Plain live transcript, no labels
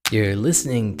You're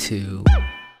listening to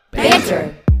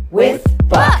Banter with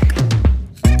Buck.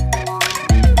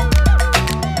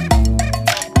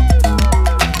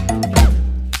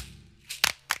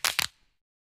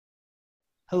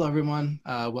 Hello, everyone.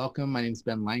 Welcome. My name is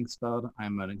Ben Langsfeld.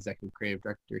 I'm an executive creative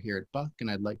director here at Buck,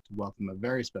 and I'd like to welcome a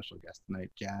very special guest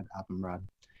tonight, Jad Abumrad,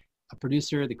 a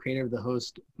producer, the creator, the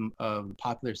host of the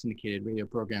popular syndicated radio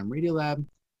program Radiolab,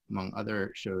 among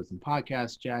other shows and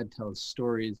podcasts. Jad tells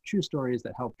stories, true stories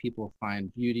that help people find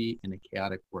beauty in a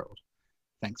chaotic world.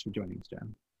 Thanks for joining us,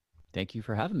 Jad. Thank you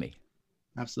for having me.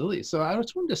 Absolutely. So I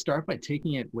just wanted to start by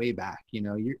taking it way back. You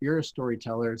know, you're a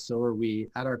storyteller, so are we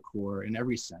at our core in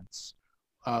every sense.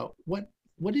 When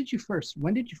did you first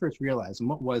realize, and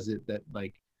what was it that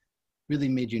like really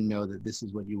made you know that this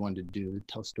is what you wanted to do,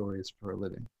 tell stories for a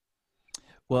living?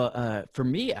 Well, for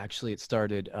me, actually, it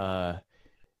started,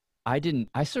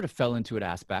 I sort of fell into it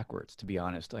ass backwards, to be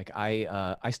honest. Like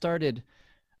I started,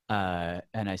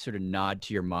 and I sort of nod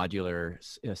to your modular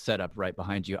setup right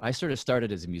behind you. I sort of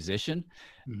started as a musician,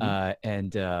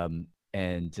 and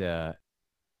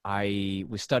I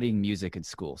was studying music in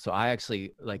school. So I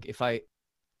actually, like,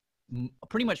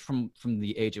 pretty much from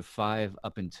the age of 5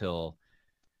 up until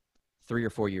 3 or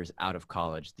 4 years out of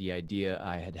college, the idea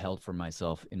I had held for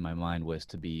myself in my mind was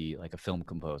to be like a film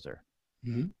composer.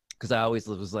 Because I always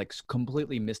was like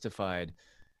completely mystified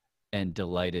and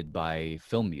delighted by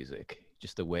film music,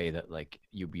 just the way that like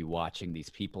you'd be watching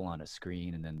these people on a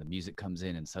screen and then the music comes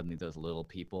in and suddenly those little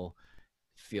people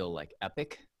feel like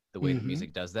epic, the way the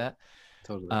music does that.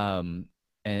 Totally.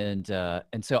 And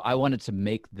so I wanted to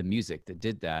make the music that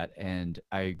did that. And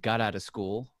I got out of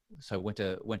school. So I went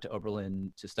to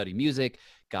Oberlin to study music,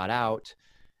 got out,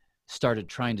 started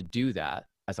trying to do that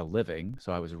as a living.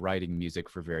 So I was writing music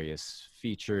for various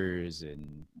features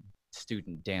and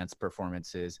student dance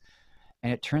performances.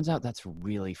 And it turns out that's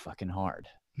really fucking hard.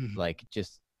 Like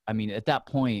I mean, at that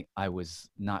point I was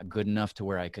not good enough to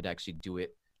where I could actually do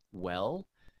it well.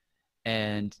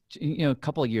 And, you know, a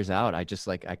couple of years out, I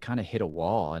kind of hit a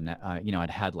wall, and, you know,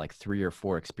 I'd had like 3 or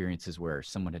 4 experiences where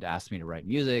someone had asked me to write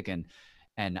music, and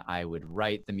I would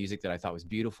write the music that I thought was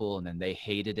beautiful, and then they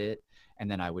hated it. And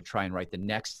then I would try and write the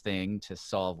next thing to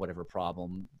solve whatever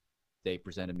problem they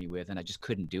presented me with. And I just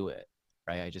couldn't do it.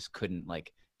 Right. I just couldn't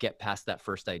like get past that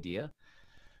first idea.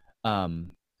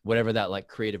 Whatever that like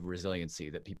creative resiliency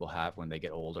that people have when they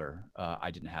get older. I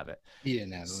didn't have it. You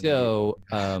didn't have it. So,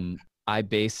 I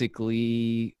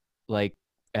basically like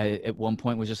at one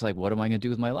point was just like, what am I going to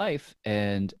do with my life?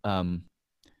 And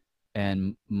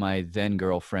my then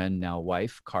girlfriend, now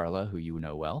wife, Carla, who you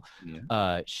know well,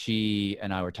 she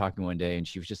and I were talking one day, and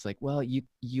she was just like, well, you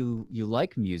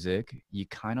like music, you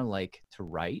kind of like to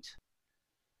write.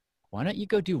 Why don't you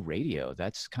go do radio?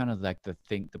 That's kind of like the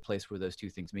place where those two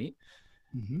things meet.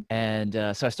 And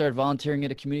so I started volunteering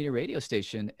at a community radio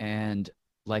station, and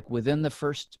like within the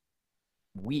first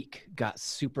week got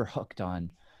super hooked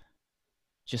on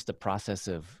just the process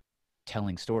of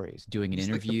telling stories, doing an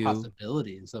interview. Like the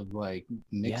possibilities of like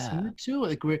mixing the two.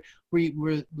 Like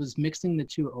was mixing the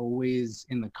two always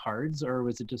in the cards, or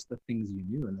was it just the things you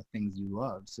knew and the things you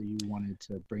loved, so you wanted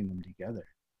to bring them together?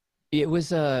 It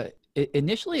was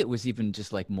initially it was even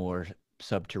just like more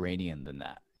subterranean than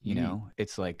that, you know.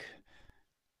 It's like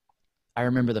I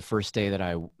remember the first day that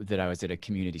I was at a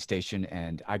community station,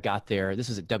 and I got there. This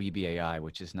was at WBAI,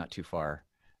 which is not too far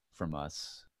from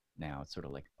us now. It's sort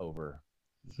of like over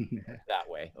that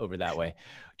way,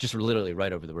 just literally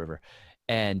right over the river.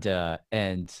 And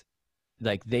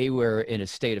like they were in a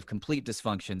state of complete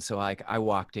dysfunction. So like I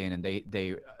walked in, and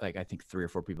they like, I think 3 or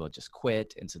 4 people had just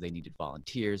quit. And so they needed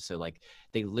volunteers. So like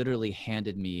they literally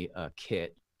handed me a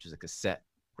kit, which is a cassette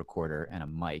recorder and a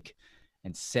mic,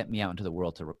 and sent me out into the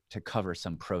world to cover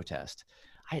some protest.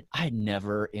 I had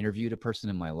never interviewed a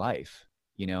person in my life.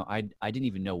 You know, I didn't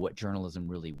even know what journalism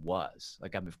really was.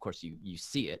 Like, I mean, of course you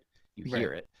see it, you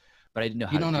hear it, but I didn't know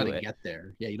how to do it. You don't know how to get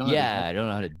there. Yeah, you don't. Yeah, I don't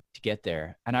know how to get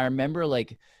there. And I remember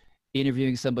like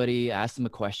interviewing somebody, asked them a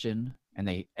question, and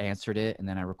they answered it, and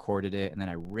then I recorded it, and then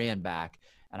I ran back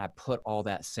and I put all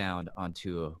that sound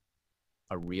onto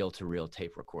a reel-to-reel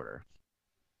tape recorder.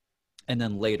 And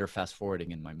then later, fast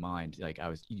forwarding in my mind, like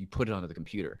you put it onto the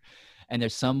computer, and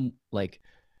there's something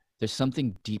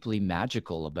deeply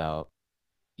magical about,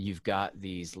 you've got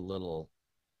these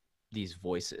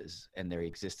voices, and they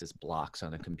exist as blocks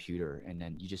on a computer, and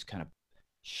then you just kind of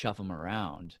shove them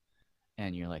around,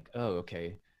 and you're like, oh,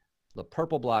 okay, the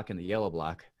purple block and the yellow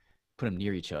block, put them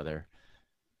near each other.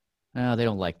 No, they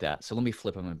don't like that. So let me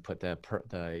flip them and put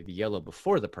the yellow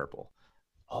before the purple.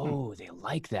 Oh, they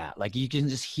like that. Like you can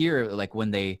just hear like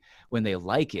when they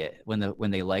like it,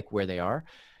 when they like where they are.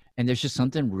 And there's just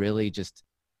something really just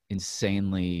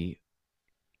insanely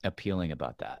appealing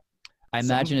about that. I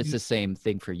imagine it's the same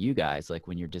thing for you guys. Like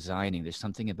when you're designing, there's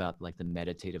something about like the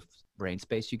meditative brain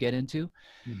space you get into.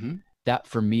 Mm-hmm. That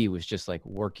for me was just like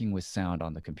working with sound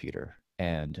on the computer.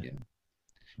 And Yeah.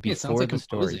 Yeah, it sounds before like the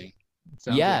story, composing. It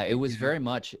sounds yeah, like it was very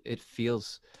much, it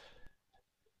feels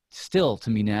still to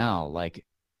me now like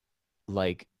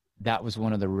that was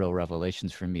one of the real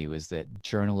revelations for me, was that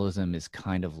journalism is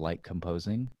kind of like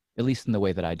composing, at least in the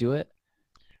way that I do it.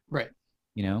 right.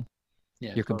 You know, Yeah,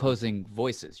 you're totally. composing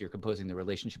voices, you're composing the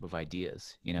relationship of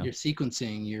ideas, you know? You're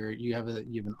sequencing. You have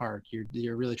an arc.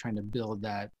 You're really trying to build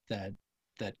that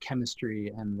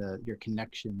chemistry and your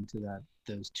connection to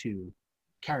those two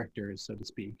characters, so to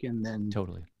speak, and then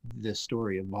Totally. the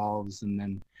story evolves, and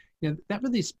then that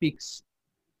really speaks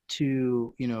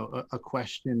to a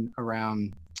question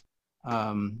around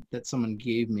that someone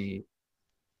gave me.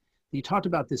 You talked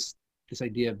about this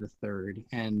idea of the third,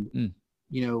 and Mm.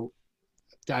 you know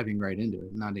diving right into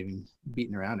it, not even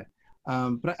beating around it.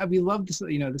 But we love this.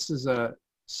 This is a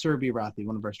Serbi Rathi,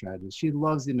 one of our strategists. She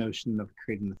loves the notion of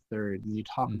creating the third, and you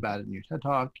talk Mm. about it in your TED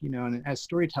talk. And as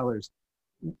storytellers,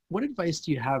 what advice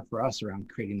do you have for us around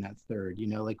creating that third?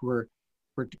 Like we're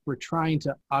trying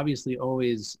to obviously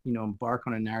always embark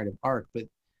on a narrative arc, but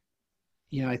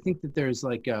I think that there's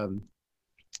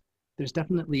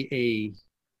definitely a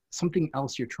something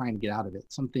else you're trying to get out of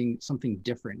it, something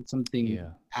different, something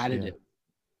Yeah. Yeah. additive.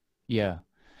 Yeah.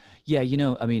 Yeah. You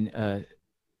know, I mean,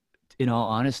 in all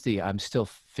honesty, I'm still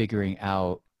figuring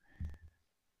out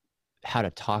how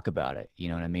to talk about it. You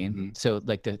know what I mean? Mm-hmm. So,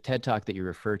 like the TED talk that you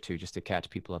refer to, just to catch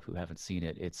people up who haven't seen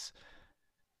it, it's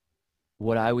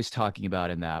what I was talking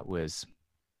about in that was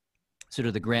sort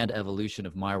of the grand evolution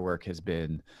of my work has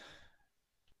been,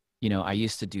 I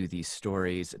used to do these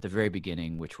stories at the very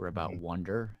beginning, which were about Mm-hmm.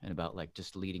 wonder and about like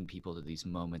just leading people to these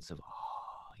moments of,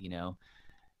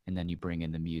 and then you bring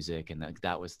in the music, and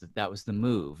that was the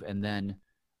move. And then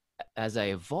as I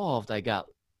evolved, I got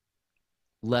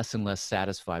less and less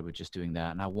satisfied with just doing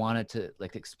that. And I wanted to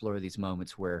like explore these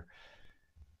moments where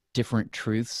different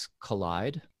truths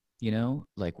collide,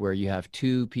 like where you have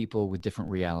two people with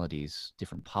different realities,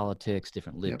 different politics,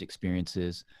 different lived Yep.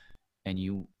 experiences,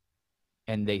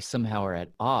 and they somehow are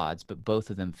at odds, but both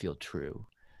of them feel true.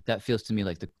 That feels to me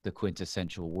like the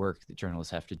quintessential work that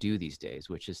journalists have to do these days,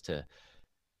 which is to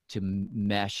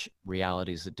mesh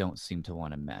realities that don't seem to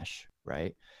want to mesh,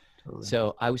 right? Totally.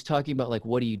 So I was talking about like,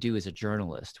 what do you do as a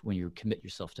journalist when you commit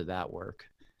yourself to that work?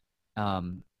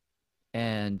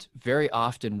 And very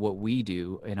often what we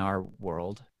do in our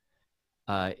world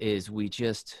is we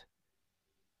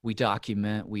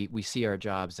document, we see our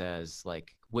jobs as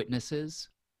like witnesses.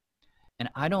 And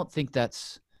I don't think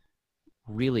that's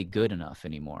really good enough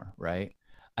anymore, right?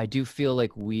 I do feel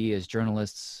like we as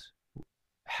journalists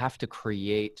have to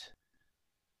create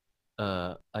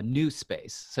a new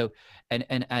space. So,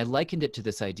 and I likened it to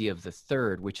this idea of the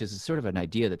third, which is sort of an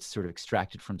idea that's sort of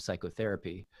extracted from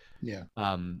psychotherapy, Yeah.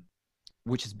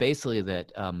 which is basically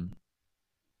that,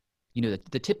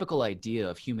 the typical idea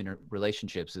of human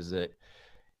relationships is that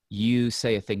you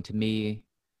say a thing to me,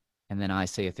 and then I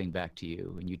say a thing back to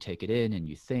you, and you take it in and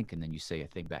you think, and then you say a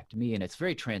thing back to me, and it's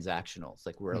very transactional. It's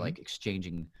like we're Mm-hmm. like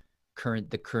exchanging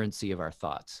the currency of our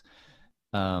thoughts.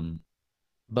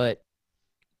 But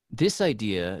this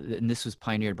idea, and this was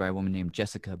pioneered by a woman named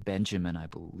Jessica Benjamin, I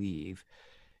believe.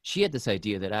 She had this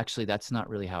idea that actually that's not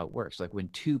really how it works. Like when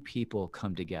two people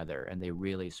come together and they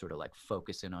really sort of like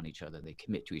focus in on each other, they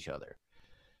commit to each other,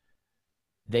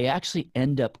 they actually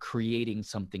end up creating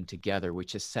something together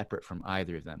which is separate from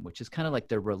either of them, which is kind of like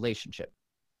their relationship.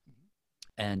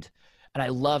 And I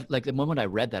loved, like, the moment I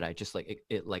read that, I just like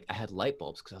it like I had light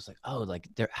bulbs, because I was like, oh, like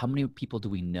how many people do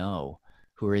we know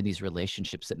who are in these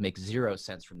relationships that make zero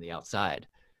sense from the outside,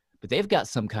 but they've got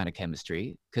some kind of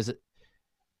chemistry, because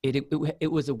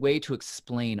it was a way to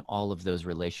explain all of those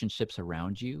relationships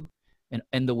around you,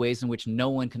 and the ways in which no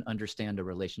one can understand a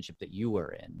relationship that you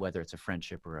are in, whether it's a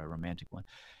friendship or a romantic one.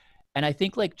 And I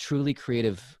think like truly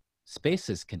creative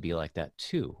spaces can be like that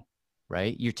too,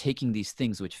 right? You're taking these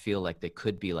things which feel like they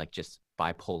could be like just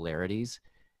bipolarities,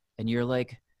 and you're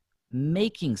like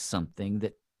making something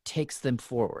that takes them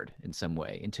forward in some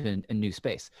way into a new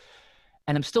space.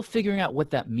 And I'm still figuring out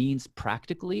what that means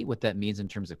practically, what that means in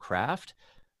terms of craft.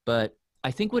 But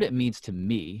I think what it means to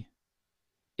me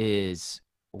is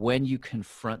when you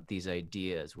confront these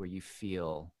ideas where you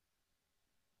feel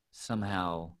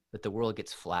somehow that the world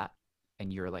gets flat,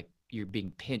 and you're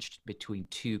being pinched between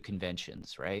two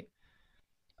conventions, right?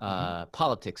 Mm-hmm.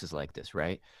 Politics is like this,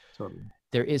 right? Totally.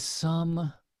 There is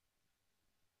some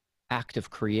act of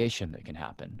creation that can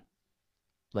happen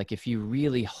Like if you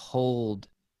really hold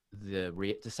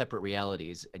the separate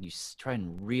realities and you try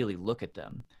and really look at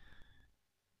them,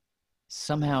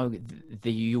 somehow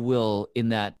you will in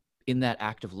that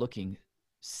act of looking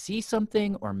see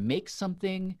something or make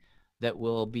something that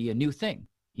will be a new thing.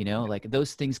 You know, like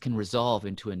those things can resolve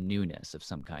into a newness of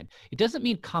some kind. It doesn't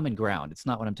mean common ground. It's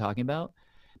not what I'm talking about,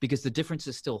 because the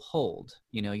differences still hold.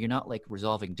 You know, you're not like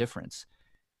resolving difference.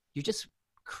 You're just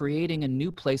creating a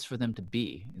new place for them to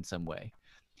be in some way.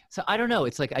 So I don't know.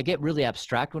 It's like I get really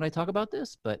abstract when I talk about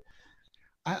this, but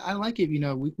I like it. You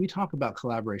know, we talk about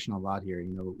collaboration a lot here.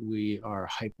 You know, we are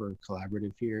hyper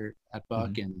collaborative here at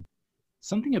Buck, and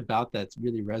something about that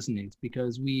really resonates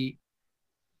because we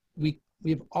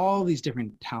have all these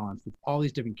different talents with all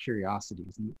these different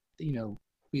curiosities, and you know,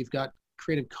 we've got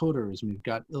creative coders, and we've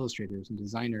got illustrators and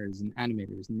designers and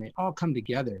animators, and they all come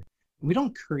together. We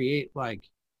don't create like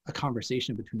a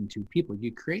conversation between two people.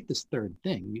 You create this third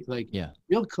thing. Like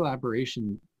real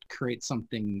collaboration creates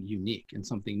something unique and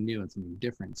something new and something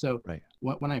different. So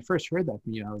when I first heard that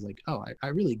from you, I was like, oh, I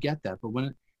really get that. But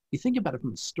when you think about it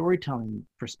from a storytelling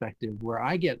perspective, where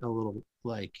I get a little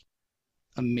like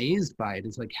amazed by it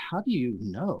is like, how do you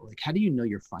know? Like, how do you know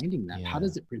you're finding that? How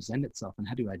does it present itself? And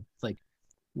how do I like,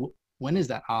 when is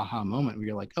that aha moment where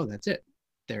you're like, oh, that's it.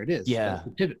 There it is. That's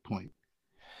the pivot point.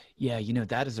 Yeah, you know,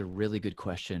 that is a really good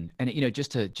question. And, you know,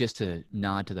 just to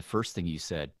nod to the first thing you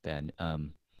said, Ben,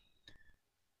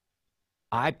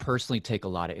 I personally take a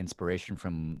lot of inspiration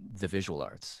from the visual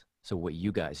arts. So what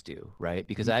you guys do, right?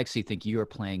 Because I actually think you are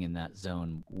playing in that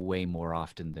zone way more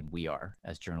often than we are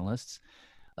as journalists.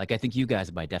 Like, I think you guys,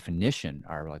 by definition,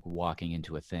 are like walking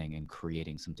into a thing and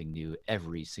creating something new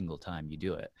every single time you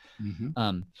do it.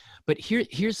 But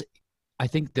here's, I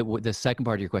think that the second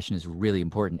part of your question is really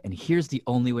important. And here's the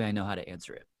only way I know how to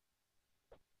answer it.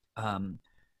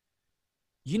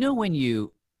 You know, when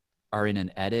you are in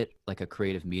an edit, like a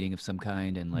creative meeting of some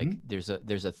kind, and like there's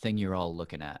a thing you're all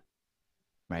looking at,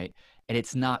 right? And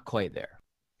it's not quite there.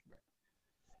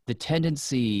 The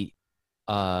tendency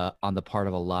on the part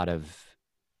of a lot of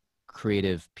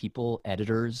creative people,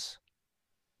 editors,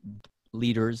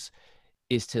 leaders,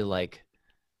 is to like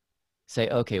say,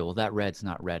 okay, well, that red's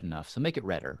not red enough, so make it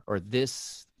redder, or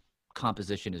this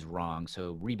composition is wrong,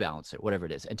 so rebalance it, whatever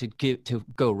it is, and to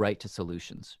go right to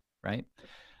solutions, right?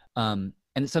 And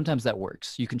sometimes that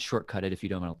works. You can shortcut it if you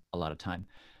don't have a lot of time.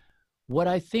 What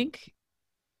I think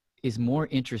is more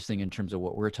interesting in terms of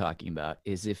what we're talking about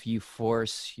is if you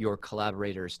force your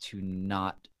collaborators to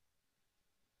not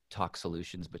talk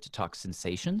solutions, but to talk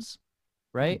sensations,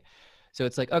 right? So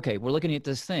it's like, okay, we're looking at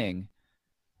this thing.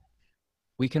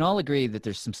 We can all agree that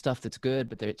there's some stuff that's good,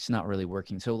 but it's not really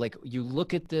working. So like you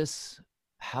look at this,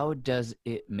 how does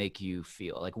it make you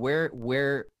feel? Like where,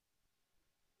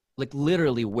 like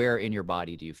literally where in your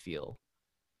body do you feel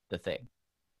the thing?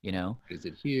 You know, is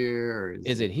it here? Or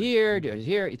is it here? Is it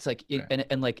here? It's like,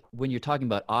 and like when you're talking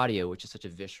about audio, which is such a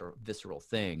visceral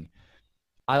thing,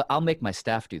 I'll make my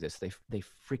staff do this. They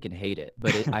freaking hate it,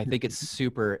 but I think it's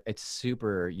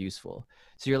super useful.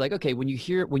 So you're like, okay, when you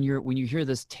hear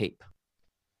this tape,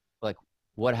 like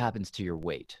what happens to your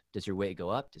weight? Does your weight go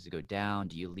up? Does it go down?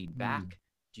 Do you lean back?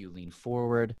 Do you lean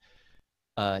forward?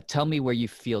 Tell me where you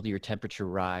feel your temperature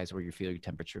rise, where you feel your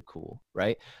temperature cool,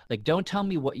 right? Like, don't tell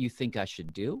me what you think I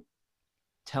should do.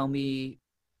 Tell me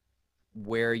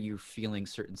where you're feeling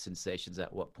certain sensations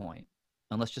at what point,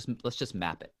 and let's just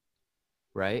map it,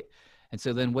 right? And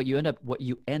so then what you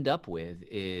end up with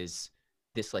is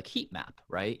this like heat map,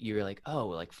 right? You're like, oh,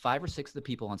 like 5 or 6 of the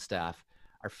people on staff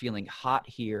are feeling hot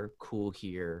here, cool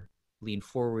here, lean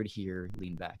forward here,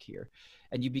 lean back here.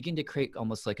 And you begin to create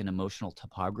almost like an emotional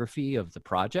topography of the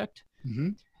project,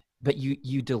 but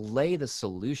you delay the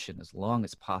solution as long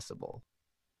as possible.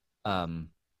 I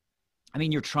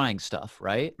mean, you're trying stuff,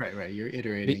 right? Right. You're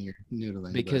iterating, you're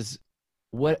noodling. Because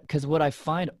what I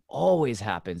find always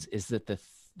happens is that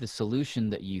the solution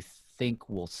that you think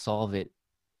will solve it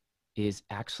is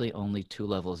actually only 2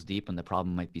 levels deep, and the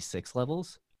problem might be 6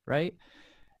 levels, right?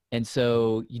 And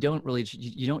so you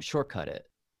don't shortcut it.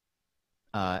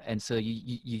 And so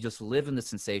you just live in the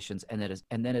sensations, and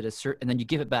then you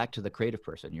give it back to the creative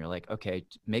person. You're like, okay,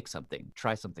 make something,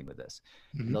 try something with this.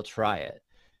 And they'll try it,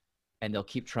 and they'll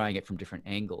keep trying it from different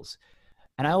angles.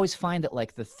 And I always find that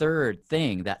like the third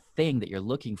thing, that thing that you're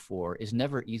looking for, is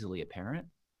never easily apparent.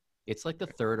 It's like the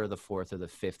 3rd or the 4th or the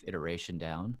 5th iteration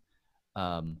down.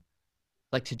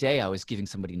 Like today, I was giving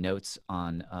somebody notes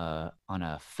on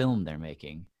a film they're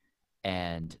making,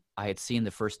 and I had seen the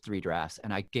first 3 drafts,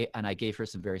 and I gave her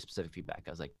some very specific feedback.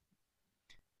 I was like,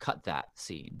 cut that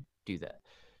scene, do that.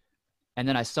 And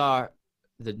then I saw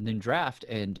the new draft,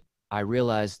 and I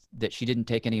realized that she didn't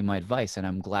take any of my advice, and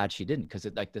I'm glad she didn't, because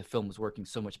like the film was working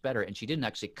so much better. And she didn't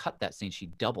actually cut that scene; she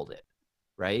doubled it,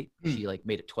 right? She like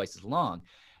made it twice as long.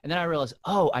 And then I realized,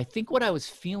 oh, I think what I was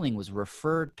feeling was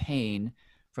referred pain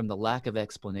from the lack of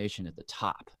explanation at the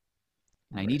top,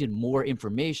 and I needed more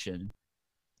information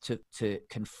to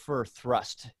confer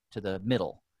thrust to the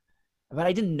middle. But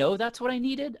I didn't know that's what I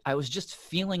needed. I was just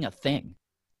feeling a thing.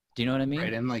 Do you know what I mean?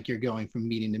 Right. And like you're going from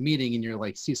meeting to meeting and you're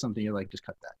like, see something, you're like, just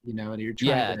cut that, you know, and you're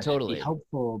trying Yeah, to totally. be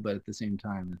helpful, but at the same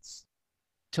time, it's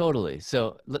totally.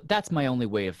 So that's my only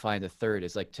way of finding the third,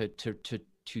 is like to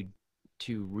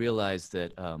realize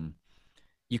that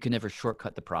you can never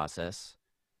shortcut the process,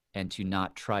 and to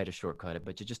not try to shortcut it,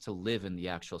 but to live in the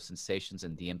actual sensations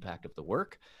and the impact of the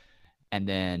work, and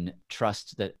then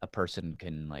trust that a person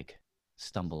can like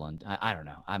stumble on. I don't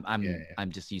know.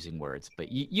 I'm just using words, but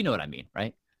you know what I mean,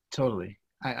 right? totally.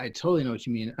 I totally know what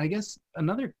you mean. I guess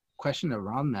another question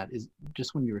around that is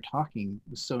just when you were talking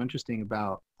was so interesting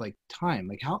about like time.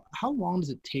 Like how long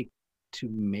does it take to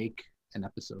make an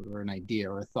episode or an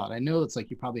idea or a thought? I know it's like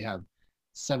you probably have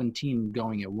 17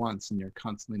 going at once and you're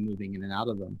constantly moving in and out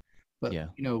of them. But Yeah.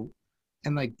 you know,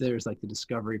 and like there's like the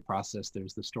discovery process,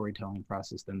 there's the storytelling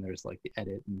process, then there's like the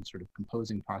edit and sort of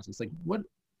composing process. Like what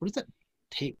does that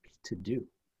take to do?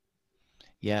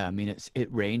 Yeah, I mean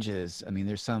it ranges. I mean,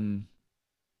 there's some,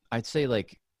 I'd say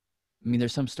like, I mean,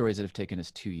 there's some stories that have taken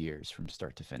us 2 years from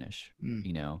start to finish, Mm,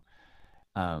 you know.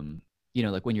 Um,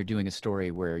 like when you're doing a story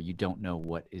where you don't know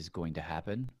what is going to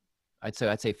happen. I'd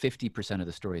say 50% of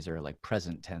the stories are like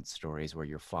present tense stories where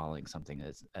you're following something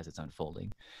as it's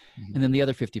unfolding. And mhm. then the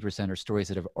other 50% are stories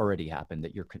that have already happened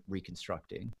that you're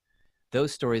reconstructing.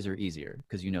 Those stories are easier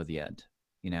because you know the end,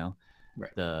 you know.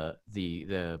 Right.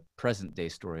 The present day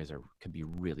stories can be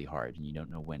really hard, and you don't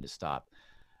know when to stop.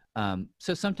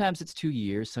 So sometimes it's 2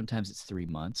 years, sometimes it's 3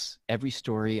 months. Every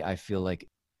story, I feel like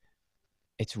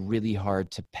it's really hard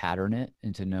to pattern it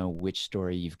and to know which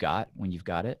story you've got when you've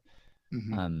got it.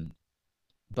 Hmm. Um,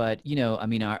 but I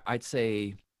mean, I'd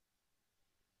say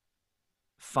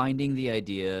finding the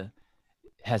idea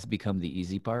has become the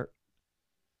easy part.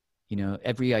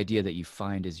 Every idea that you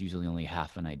find is usually only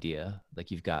half an idea.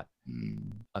 Like you've got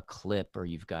Mm, a clip, or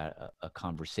you've got a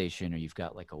conversation, or you've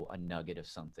got like a nugget of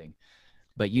something,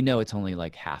 but it's only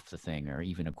like half the thing or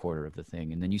even a quarter of the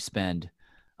thing. And then you spend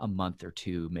a month or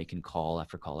two making call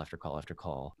after call after call after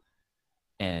call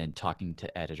and talking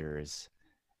to editors.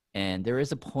 And there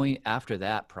is a point after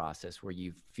that process where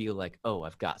you feel like, oh,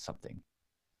 I've got something.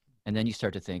 And then you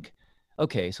start to think,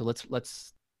 okay, so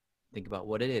let's think about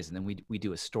what it is. And then we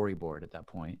do a storyboard at that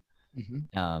point,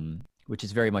 mhm. which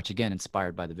is very much, again,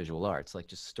 inspired by the visual arts, like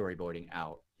just storyboarding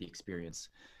out the experience.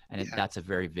 And Yeah. that's a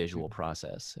very visual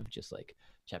process of just like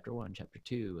chapter 1, chapter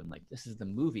 2, and like this is the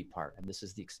movie part, and this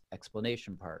is the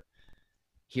explanation part.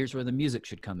 Here's where the music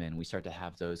should come in. We start to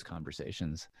have those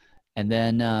conversations, and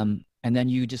then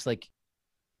you just like,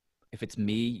 if it's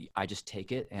me, I just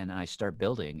take it and I start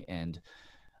building. And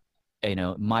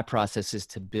my process is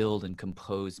to build and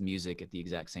compose music at the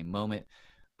exact same moment.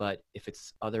 But if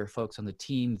it's other folks on the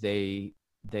team, they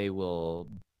will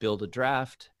build a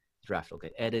draft. The draft will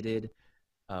get edited.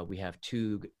 We have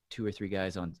two or three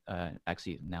guys on,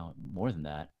 actually now more than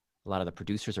that. A lot of the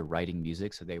producers are writing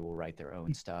music, so they will write their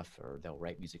own stuff, or they'll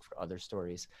write music for other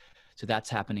stories. So that's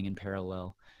happening in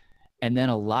parallel. And then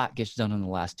a lot gets done in the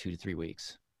last 2 to 3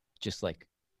 weeks, just like,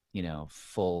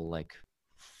 full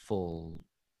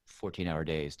 14-hour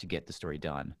days to get the story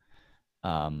done.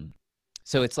 Um,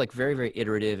 so it's like very, very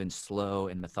iterative and slow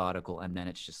and methodical. And then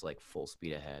it's just like full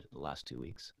speed ahead the last 2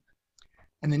 weeks.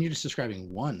 And then you're just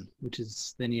describing one, which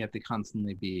is then you have to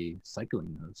constantly be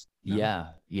cycling those. No? Yeah.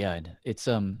 Yeah. And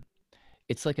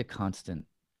it's like a constant.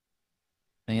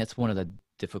 I mean, that's one of the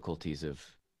difficulties of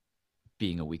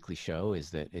being a weekly show,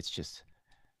 is that it's just,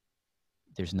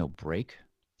 there's no break,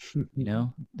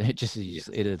 it just, Yes.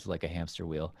 it is like a hamster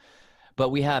wheel. But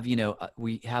we have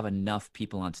enough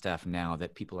people on staff now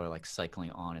that people are like cycling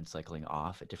on and cycling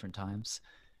off at different times.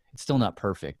 It's still not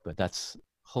perfect, but that's,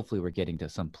 hopefully we're getting to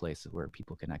some place where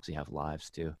people can actually have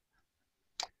lives too.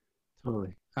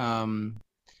 Totally.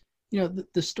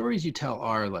 The stories you tell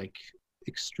are like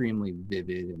extremely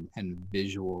vivid and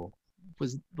visual.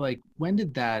 Was like, when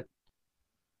did that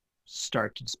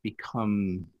start to just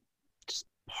become just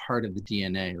part of the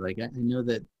DNA? Like, I know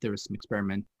that there was some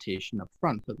experimentation up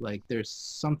front, but like, there's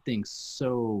something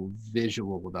so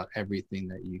visual about everything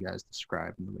that you guys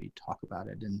describe and the way you talk about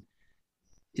it. And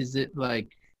is it like,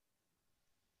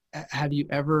 have you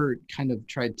ever kind of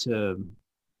tried to,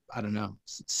 I don't know,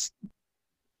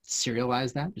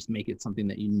 serialize that, just make it something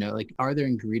that, like, are there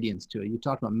ingredients to it? You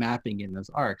talked about mapping in those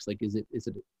arcs. Like, is it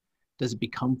does it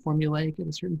become formulaic at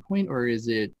a certain point, or is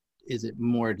it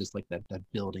more just like that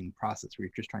building process where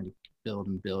you're just trying to build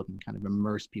and kind of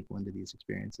immerse people into these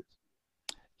experiences?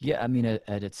 Yeah, I mean,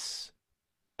 at its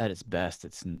best,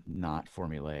 it's not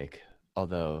formulaic.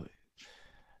 Although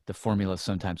the formulas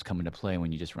sometimes come into play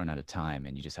when you just run out of time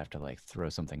and you just have to like throw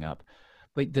something up.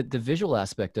 But the visual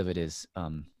aspect of it is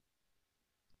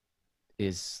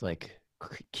like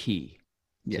key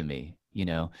Yeah. to me. You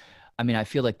know, I mean, I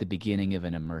feel like the beginning of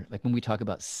like when we talk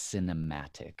about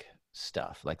cinematic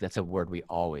stuff, like that's a word we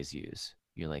always use.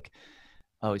 You're like,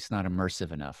 oh, it's not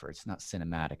immersive enough, or it's not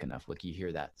cinematic enough. Like you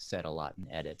hear that said a lot in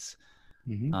edits.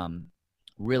 Hmm. Um,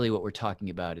 really, what we're talking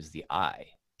about is the eye.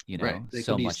 You Right. know, Like,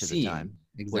 so what are you much of the time,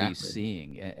 seeing what are you exactly?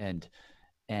 seeing?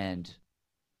 And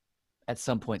at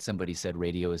some point, somebody said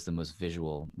radio is the most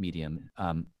visual medium.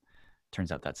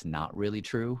 Turns out that's not really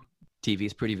true. TV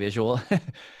is pretty visual,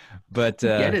 but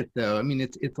I get it though. I mean,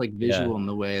 it's like yeah, visual in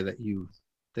the way that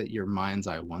your mind's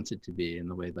eye wants it to be, in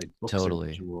the way like books are totally.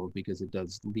 visual, because it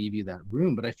does leave you that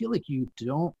room. But I feel like you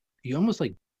almost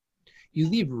like you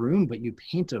leave room, but you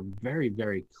paint a very,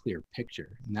 very clear picture.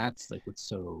 And that's like what's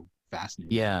so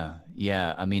fascinating. Yeah,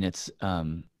 yeah. I mean, it's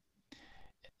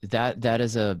that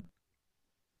is a.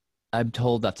 I'm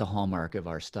told that's a hallmark of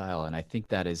our style, and I think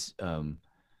that is.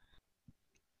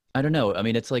 I don't know. I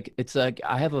mean, it's like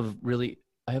I have a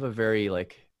very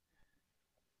like.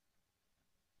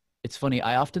 It's funny.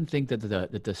 I often think that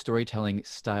the storytelling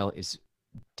style is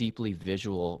deeply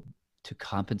visual to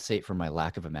compensate for my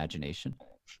lack of imagination.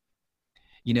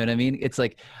 You know what I mean? It's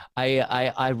like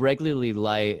I regularly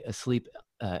lie asleep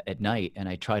at night and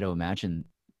I try to imagine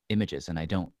images and I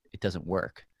don't. It doesn't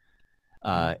work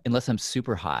Yeah, unless I'm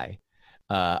super high.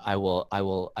 I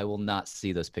will not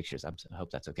see those pictures. I hope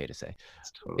that's okay to say.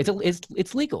 it's totally fine.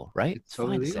 It's legal, right? It's It's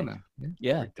totally fine to legal say. now. Yeah,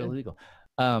 Yeah, we're good. totally legal.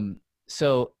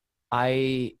 So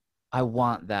I I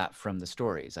want that from the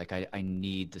stories. Like I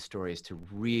need the stories to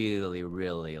really,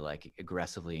 really like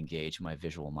aggressively engage my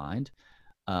visual mind.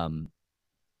 Um,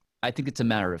 I think it's a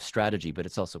matter of strategy, but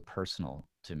it's also personal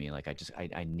to me. Like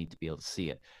I need to be able to see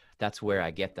it. That's where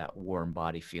I get that warm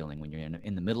body feeling when you're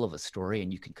in the middle of a story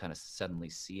and you can kind of suddenly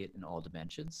see it in all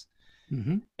dimensions.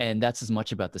 Hmm. And that's as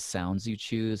much about the sounds you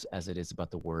choose as it is about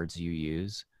the words you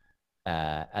use,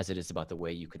 as it is about the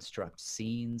way you construct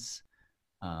scenes.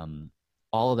 Um,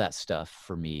 all of that stuff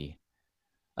for me.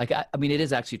 Like I mean, it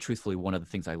is actually truthfully one of the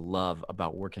things I love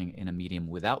about working in a medium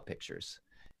without pictures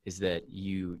is that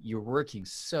you're working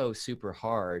so super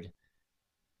hard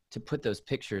to put those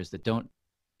pictures that don't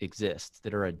exist,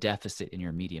 that are a deficit in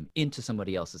your medium, into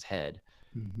somebody else's head,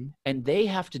 Hmm. and they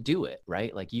have to do it,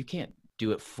 right? Like you can't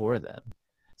do it for them.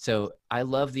 So I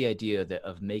love the idea that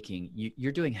of making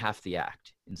you're doing half the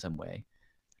act in some way,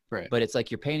 Right. but it's like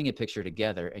you're painting a picture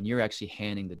together and you're actually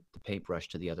handing the paintbrush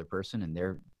to the other person and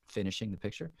they're finishing the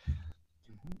picture.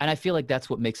 Mhm. And I feel like that's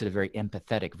what makes it a very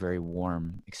empathetic, very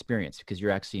warm experience because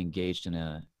you're actually engaged in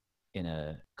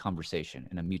a conversation,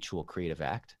 in a mutual creative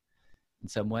act in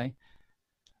some way.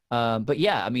 But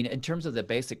yeah, I mean, in terms of the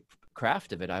basic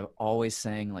craft of it, I'm always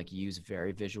saying like use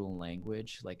very visual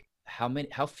language. Like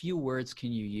how few words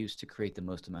can you use to create the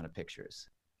most amount of pictures?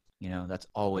 You know, that's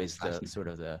That's always the sort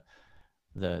fascinating.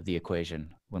 of the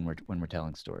equation when we're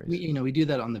telling We, stories. we do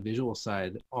that on the visual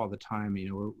side all the time.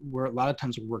 We're a lot of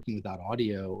times we're working without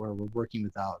audio, or we're working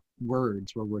without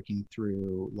words. We're working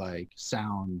through like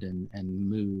sound and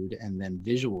mood and then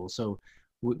visual. So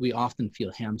we often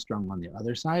feel hamstrung on the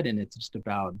other side, and it's just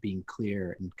about being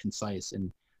clear and concise,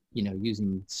 and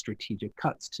using strategic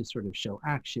cuts to sort of show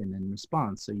action and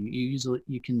response. So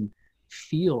you can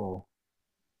feel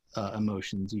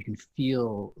emotions. You can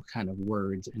feel kind of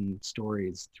words and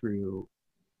stories through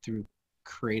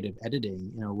creative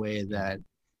editing in a way that Mhm.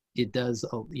 it does,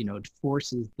 it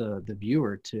forces the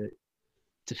viewer to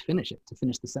finish it, to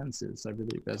finish the sentences. I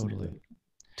really resonate with Totally, it.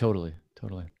 totally,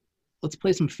 totally. Let's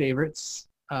play some favorites.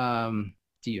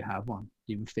 Do you have one?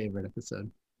 Do you have a favorite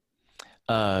episode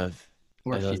Uh,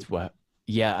 or a few? that's what.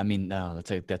 Yeah, I mean, no,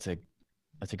 that's a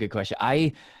good question.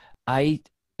 I,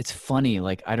 it's funny.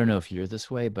 Like, I don't know if you're this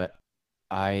way, but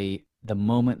the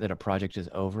moment that a project is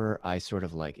over, I sort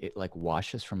of like it, like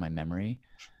washes from my memory.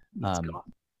 It's Um,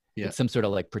 gone. Yeah. it's some sort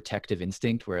of like protective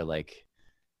instinct where like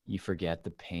you forget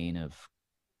the pain of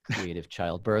creative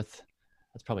childbirth.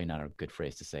 That's probably not a good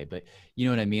phrase to say, but you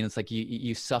know what I mean? It's like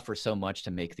you suffer so much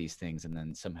to make these things and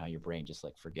then somehow your brain just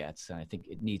like forgets. And I think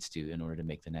it needs to in order to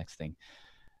make the next thing.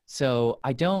 So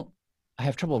I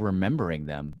have trouble remembering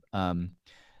them.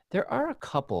 There are a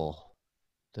couple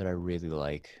that I really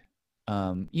like.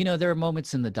 There are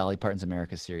moments in the Dolly Parton's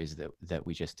America series that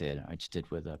we just did. I just did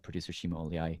with producer Shima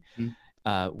Oliai.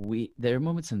 there are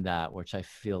moments in that which I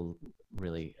feel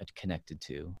really connected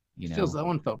to, you know. That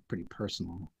one felt pretty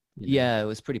personal, you know. Yeah, it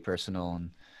was pretty personal,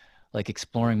 and like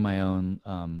exploring my own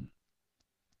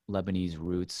Lebanese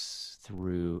roots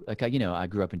through, like, I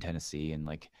grew up in Tennessee, and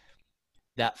like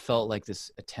that felt like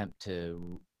this attempt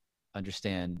to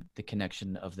understand the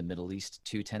connection of the Middle East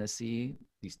to Tennessee,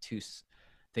 these two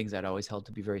things I'd always held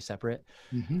to be very separate.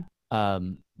 Mm-hmm.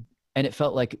 Um, and it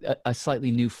felt like a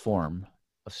slightly new form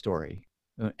of story,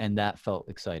 and that felt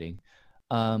exciting.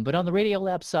 But on the Radio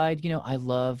Lab side, I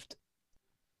loved,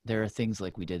 there are things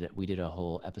like we did a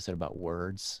whole episode about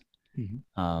words.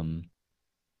 Mm-hmm.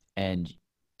 And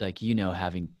like,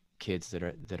 having kids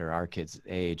that are our kids'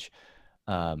 age,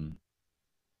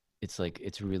 it's like,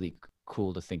 it's really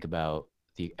cool to think about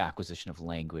the acquisition of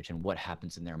language and what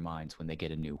happens in their minds when they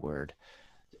get a new word.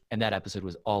 And that episode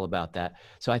was all about that.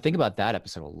 So I think about that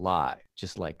episode a lot,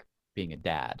 just like being a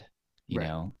dad,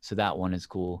 Right. So that one is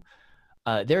cool.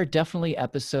 There are definitely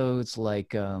episodes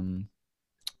like,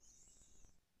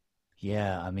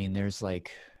 yeah, I mean, there's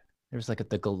like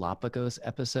the Galapagos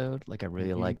episode. Like, I really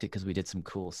Mm-hmm. liked it because we did some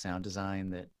cool sound design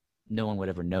that no one would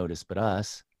ever notice but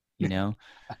us, you know?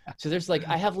 So there's like,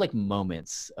 I have like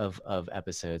moments of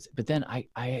episodes, but then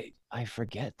I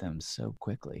forget them so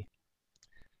quickly.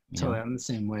 Totally, I'm the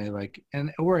same way. Like,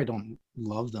 or I don't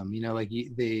love them. Like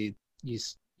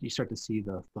you start to see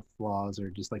the flaws or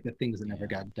just like the things that never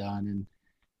Yeah. got done, and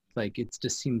like it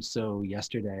just seems so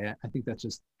yesterday. I think that's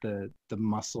just the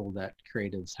muscle that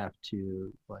creatives have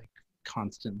to like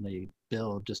constantly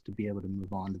build just to be able to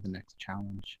move on to the next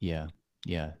challenge. Yeah.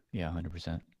 Yeah. Yeah.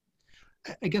 100%.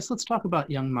 I guess let's talk about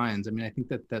young minds. I mean, I think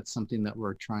that that's something that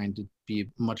we're trying to be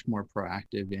much more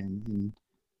proactive in. And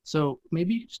so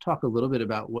maybe you just talk a little bit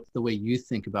about what the way you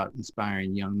think about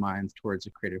inspiring young minds towards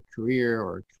a creative career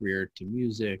or a career to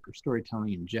music or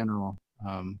storytelling in general.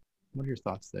 What are your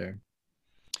thoughts there?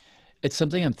 It's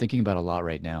something I'm thinking about a lot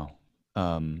right now.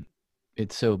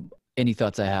 It's so, any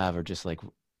thoughts I have are just like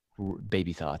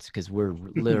baby thoughts, because we're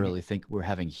literally we're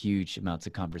having huge amounts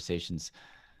of conversations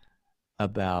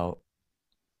about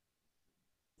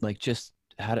like just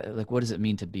how to, like, what does it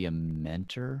mean to be a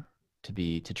mentor,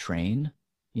 to train,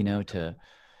 to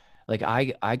like,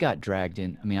 I got dragged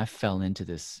in. I mean, I fell into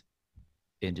this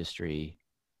industry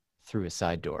through a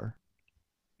side door.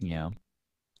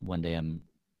 One day I'm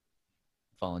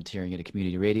volunteering at a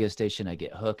community radio station, I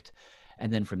get hooked,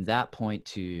 and then from that point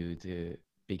to the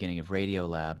beginning of Radio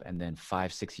Lab, and then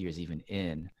 5-6 years even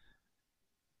in,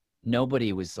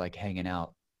 nobody was like hanging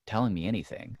out telling me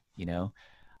anything.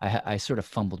 I sort of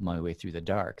fumbled my way through the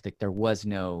dark. Like, there was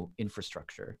no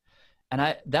infrastructure,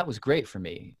 and that was great for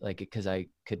me, like, because I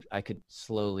could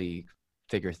slowly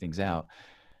figure things out.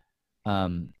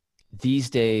 These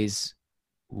days,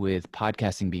 with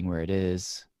podcasting being where it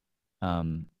is,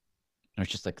 it's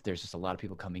just like there's just a lot of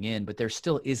people coming in, but there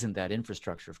still isn't that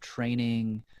infrastructure of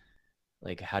training.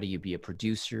 Like, how do you be a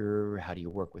producer? How do you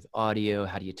work with audio?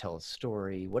 How do you tell a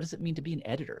story? What does it mean to be an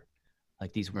editor?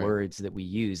 Like, these Right. words that we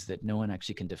use that no one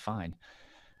actually can define.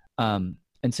 And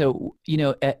so,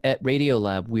 at Radio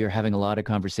Lab, we are having a lot of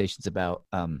conversations about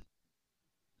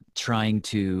trying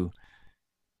to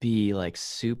be like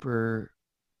super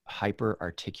hyper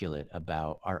articulate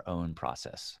about our own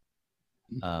process.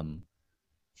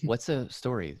 What's a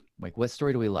story? Like, what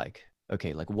story do we like?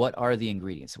 Okay, like, what are the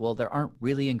ingredients? Well, there aren't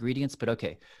really ingredients, but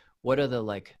okay, what are the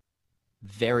like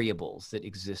variables that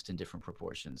exist in different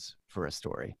proportions for a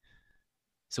story?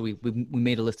 So we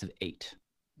made a list of 8,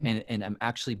 and I'm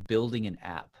actually building an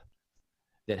app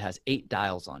that has 8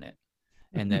 dials on it,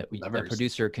 and that a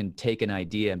producer can take an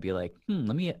idea and be like,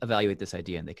 let me evaluate this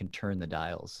idea, and they can turn the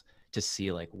dials to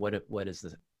see like what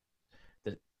is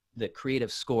the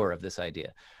creative score of this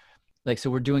idea. Like, so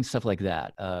we're doing stuff like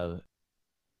that,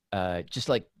 just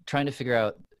like trying to figure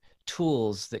out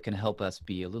tools that can help us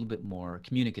be a little bit more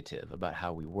communicative about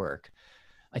how we work.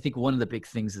 I think one of the big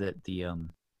things that the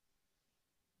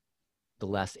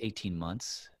last 18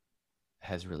 months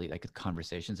has really, like,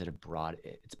 conversations that have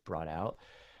brought out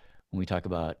when we talk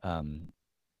about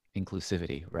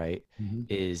inclusivity, right? Mm-hmm.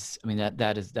 Is, I mean,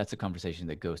 that's a conversation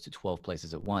that goes to 12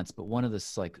 places at once, but one of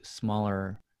the like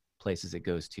smaller places it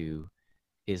goes to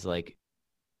is like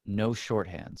no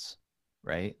shorthands,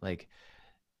 right? Like,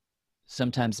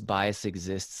 sometimes bias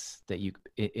exists that you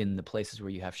in the places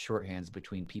where you have shorthands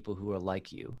between people who are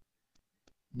like you,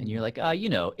 and you're like,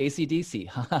 AC/DC,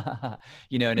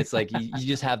 and it's like you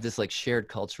just have this like shared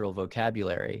cultural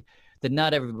vocabulary that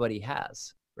not everybody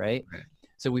has, right? Right.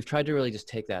 So we've tried to really just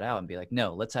take that out and be like,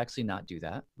 no, let's actually not do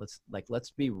that.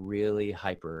 Let's be really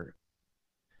hyper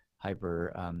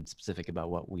specific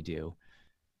about what we do.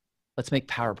 Let's make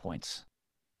PowerPoints.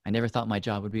 I never thought my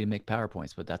job would be to make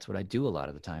PowerPoints, but that's what I do a lot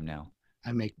of the time now.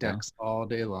 I make You know, decks all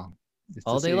day long. It's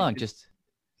the all day same. long. Just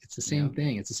It's the you same know,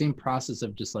 thing. It's the same process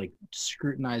of just like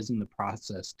scrutinizing the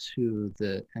process to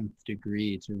the nth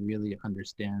degree to really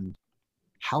understand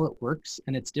how it works.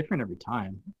 And it's different every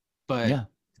time, but yeah,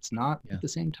 it's not yeah, at the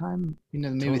same time.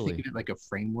 Maybe think totally. of it like a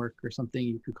framework or something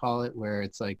you could call it, where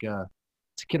it's like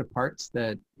it's a kit of parts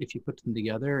that if you put them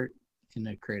together in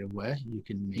a creative way, you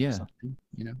can make Yeah, something.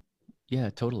 yeah,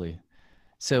 totally.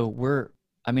 So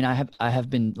I mean, I have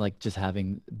been like just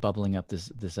having bubbling up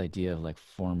this idea of like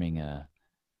forming a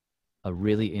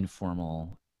really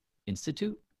informal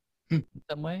institute Hmm. in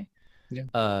some way. Yeah.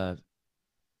 Uh,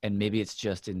 and maybe it's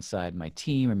just inside my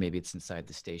team, or maybe it's inside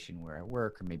the station where I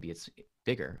work, or maybe it's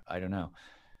bigger. I don't know.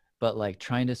 But like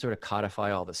trying to sort of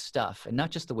codify all the stuff, and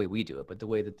not just the way we do it, but the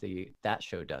way that that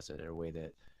show does it, or the way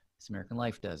that This American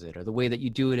Life does it, or the way that you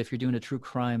do it if you're doing a true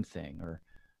crime thing, or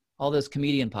all those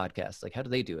comedian podcasts. Like, how do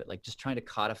they do it? Like, just trying to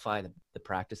codify the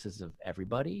practices of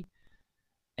everybody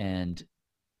and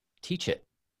teach it.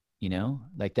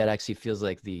 Like that actually feels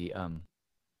like the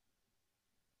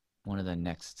one of the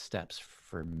next steps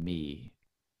for me.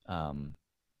 Um,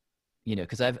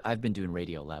 because I've been doing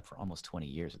Radio Lab for almost 20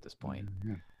 years at this point.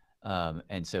 Yeah.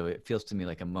 And so it feels to me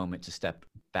like a moment to step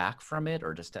back from it,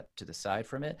 or to step to the side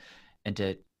from it, and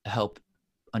to help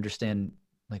understand,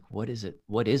 like, what is it?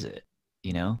 What is it?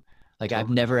 Like, I've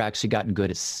Totally. never actually gotten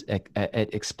good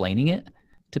at explaining it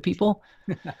to people,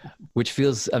 which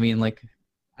feels, I mean, like,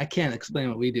 I can't explain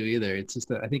what we do either. It's just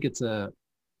that I think it's a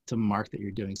mark that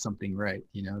you're doing something right.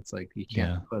 It's like you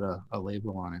can't yeah, put a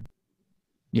label on it.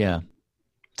 yeah.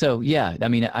 So yeah, I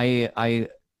mean, I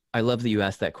love that you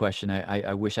asked that question.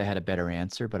 I wish I had a better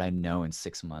answer, but I know in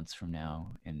 6 months from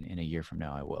now, in a year from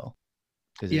now, I will,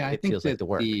 because Yeah, I it think feels like that the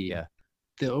work. the Yeah.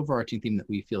 the overarching theme that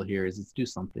we feel here is it's do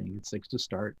something. It's like to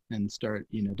start and start.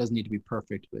 It doesn't need to be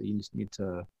perfect, but you just need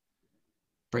to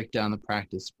break down the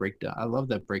practice, break down. I love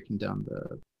that breaking down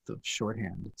the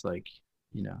shorthand. It's like,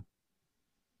 you know,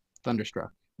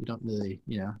 thunderstruck. You don't really,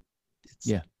 it's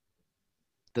Yeah,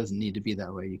 doesn't need to be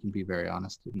that way. You can be very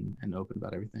honest and open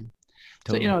about everything.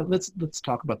 So, totally. let's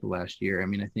talk about the last year. I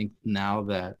mean, I think now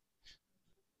that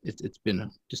it's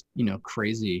been just,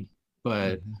 crazy,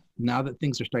 but Mhm. now that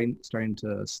things are starting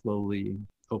to slowly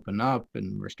open up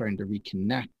and we're starting to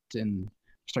reconnect and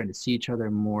starting to see each other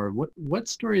more, what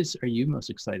stories are you most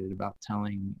excited about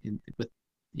telling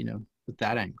with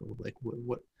that angle? Like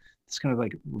what it's kind of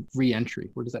like re-entry.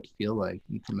 What does that feel like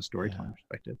from a Yeah. storytelling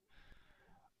perspective?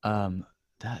 Um,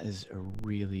 that is a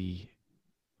really,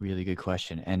 really good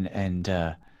question. And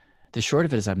the short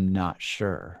of it is I'm not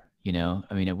sure,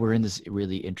 I mean, we're in this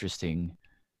really interesting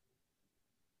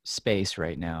space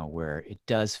right now where it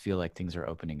does feel like things are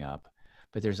opening up,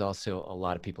 but there's also a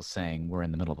lot of people saying we're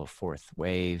in the middle of a fourth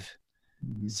wave.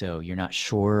 Mhm. So you're not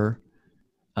sure.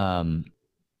 Um,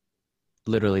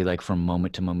 Literally, like, from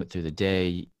moment to moment through the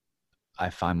day,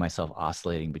 I find myself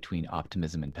oscillating between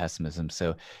optimism and pessimism.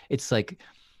 So it's like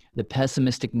the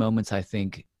pessimistic moments, I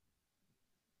think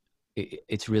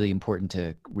it's really important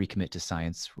to recommit to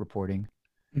science reporting.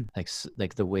 Mm.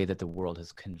 Like the way that the world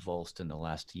has convulsed in the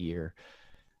last year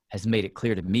has made it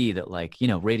clear to me that, like,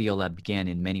 Radiolab began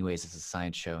in many ways as a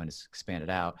science show and it's expanded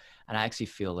out. And I actually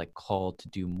feel like called to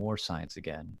do more science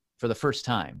again for the first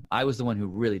time. I was the one who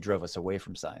really drove us away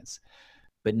from science.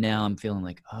 But now I'm feeling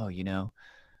like, oh,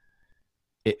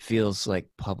 it feels like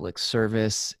public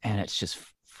service, and it's just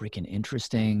freaking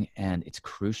interesting, and it's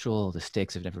crucial. The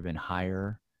stakes have never been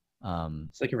higher.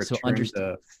 It's like a So return understand.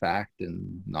 to fact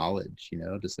and knowledge,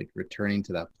 just like returning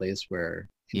to that place where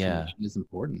Yeah, information is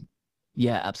important.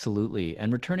 yeah, absolutely.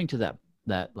 And returning to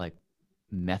that like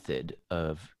method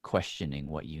of questioning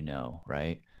what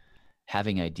right?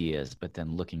 Having ideas, but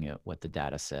then looking at what the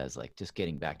data says, like just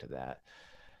getting back to that.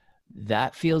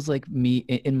 That feels like me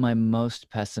in my most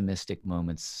pessimistic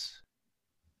moments.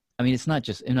 I mean, it's not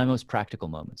just in my most practical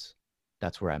moments.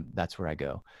 That's where I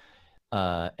go.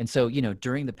 And so,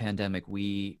 during the pandemic,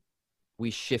 we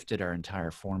shifted our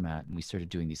entire format and we started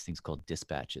doing these things called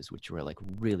dispatches, which were like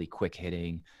really quick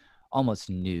hitting, almost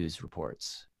news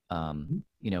reports.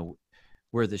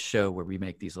 We're the show where we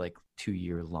make these like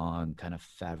 2-year long kind of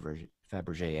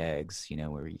Fabergé eggs,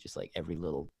 where you just like every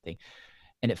little thing.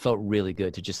 And it felt really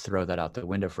good to just throw that out the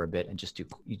window for a bit and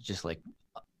you just like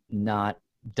not,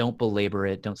 don't belabor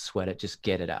it, don't sweat it, just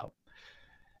get it out.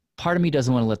 Part of me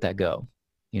doesn't want to let that go,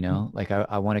 like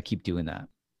I want to keep doing that.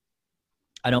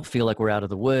 I don't feel like we're out of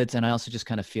the woods. And I also just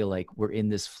kind of feel like we're in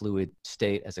this fluid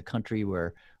state as a country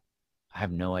where I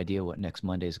have no idea what next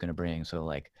Monday is going to bring. So,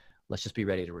 like, let's just be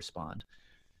ready to respond.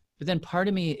 But then part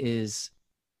of me is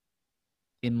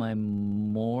in my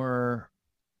more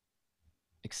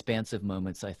expansive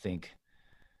moments, I think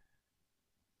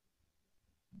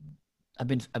I've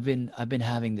been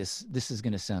having this is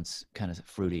going to sound kind of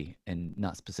fruity and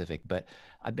not specific, but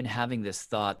I've been having this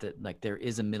thought that like there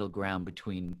is a middle ground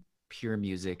between pure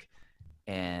music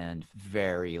and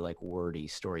very like wordy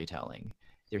storytelling.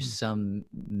 There's some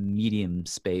medium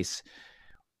space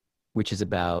which is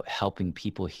about helping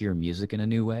people hear music in a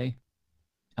new way.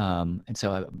 And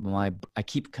so I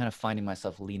keep kind of finding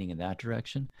myself leaning in that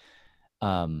direction.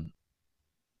 Um,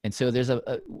 and so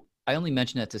I only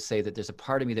mention that to say that there's a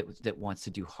part of me that wants to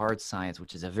do hard science,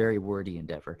 which is a very wordy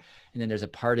endeavor. And then there's a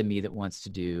part of me that wants to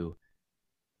do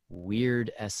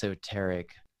weird,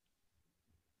 esoteric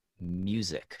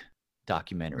music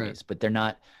documentaries, Right. but they're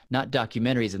not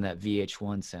documentaries in that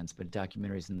VH1 sense, but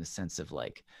documentaries in the sense of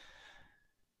like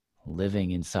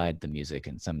living inside the music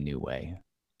in some new way.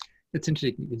 It's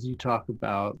interesting because you talk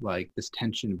about like this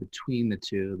tension between the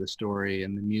two, the story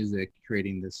and the music,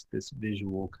 creating this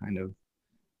visual kind of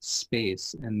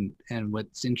space. And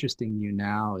what's interesting you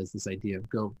now is this idea of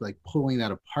go like pulling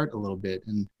that apart a little bit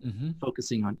and Mm-hmm.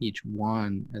 focusing on each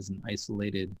one as an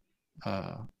isolated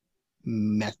uh,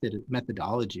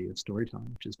 methodology of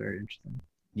storytelling, which is very interesting.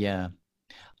 Yeah.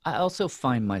 I also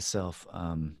find myself,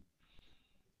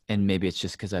 and maybe it's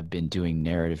just because I've been doing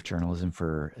narrative journalism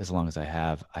for as long as I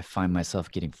have, I find myself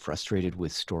getting frustrated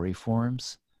with story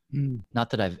forms. Mm. Not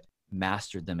that I've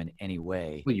mastered them in any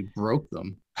way. Well, you broke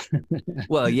them.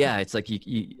 Well, yeah, it's like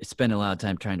you spend a lot of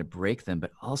time trying to break them,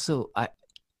 but also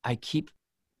I keep,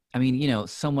 I mean, you know,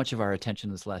 so much of our attention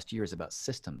this last year is about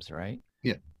systems, right?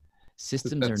 Yeah,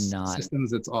 Systems are that's not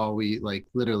systems. It's all we like.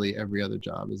 Literally every other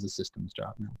job is a systems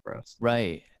job now for us.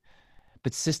 right.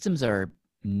 But systems are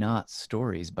not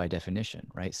stories by definition,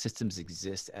 right? Systems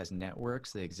exist as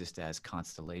networks, they exist as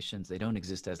constellations, they don't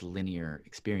exist as linear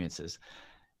experiences.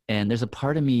 And there's a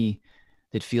part of me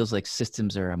that feels like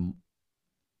systems are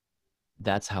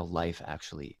that's how life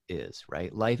actually is,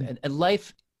 right? Life and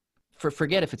life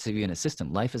forget if it's even a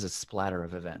system. Life is a splatter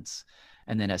of events.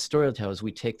 And then as storytellers,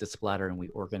 we take the splatter and we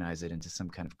organize it into some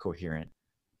kind of coherent You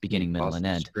beginning, middle, and Foster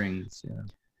end. strings. Yeah.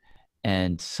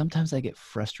 And sometimes I get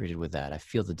frustrated with that. I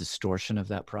feel the distortion of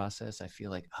that process. I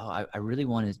feel like, oh, I really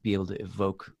want to be able to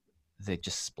evoke the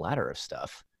just splatter of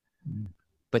stuff,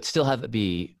 but still have it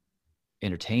be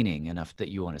entertaining enough that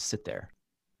you want to sit there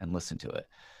and listen to it.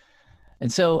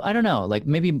 And so I don't know, like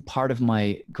maybe part of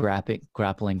my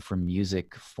grappling for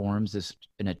music forms is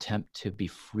an attempt to be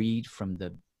freed from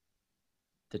the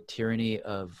tyranny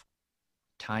of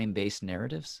time-based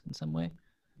narratives in some way.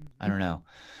 I don't know.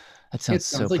 That sounds It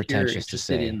so sounds like you're pretentious to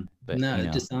interested say, in, but no, you it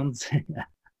know, just sounds,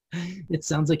 it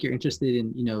sounds like you're interested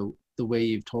in, you know, the way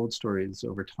you've told stories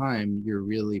over time. You're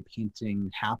really painting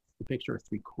half the picture or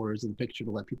three-quarters of the picture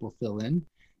to let people fill in.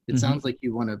 It mm-hmm. sounds like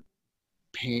you want to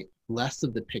paint less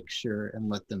of the picture and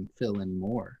let them fill in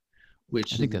more, I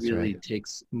which think that's really right.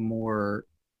 takes more,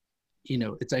 you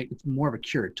know, it's more of a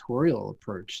curatorial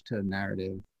approach to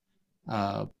narrative.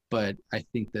 But I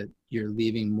think that you're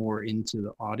leaving more into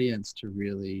the audience to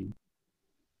really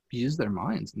use their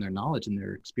minds and their knowledge and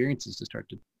their experiences to start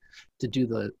to do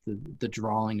the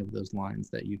drawing of those lines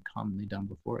that you've commonly done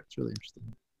before. It's really interesting.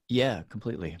 Yeah,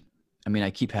 completely. I mean, I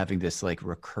keep having this like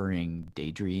recurring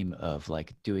daydream of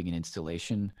like doing an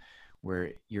installation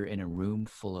where you're in a room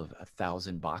full of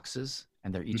 1,000 boxes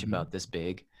and they're each Mm-hmm. about this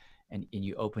big, and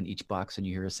you open each box and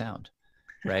you hear a sound,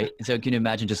 right? And so can you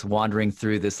imagine just wandering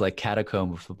through this like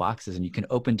catacomb of the boxes, and you can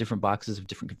open different boxes of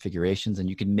different configurations and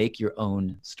you can make your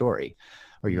own story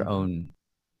or your Mm-hmm. own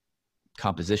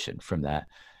composition from that.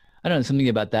 I don't know, something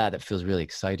about that that feels really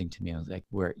exciting to me. I was like,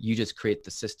 where you just create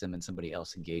the system and somebody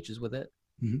else engages with it,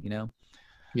 Mm-hmm. you know?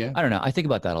 Yeah. I don't know. I think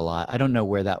about that a lot. I don't know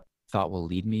where that thought will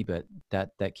lead me, but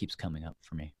that keeps coming up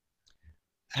for me.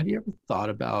 Have you ever thought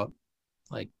about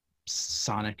like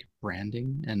sonic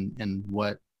branding and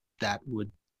what that would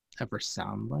ever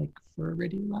sound like for a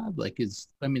radio lab? Like, is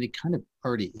I mean, it kind of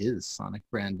already is sonic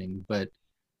branding, but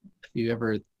if you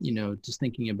ever, you know, just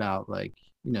thinking about like,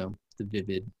 you know, the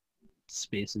vivid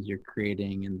spaces you're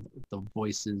creating and the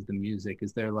voices, the music,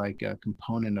 is there like a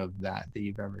component of that that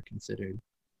you've ever considered?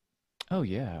 Oh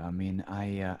yeah. I mean,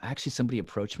 I actually somebody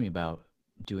approached me about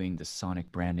doing the sonic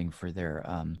branding for their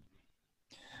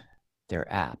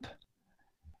app,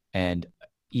 and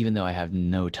even though I have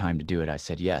no time to do it, I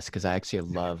said yes because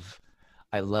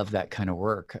I love that kind of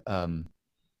work.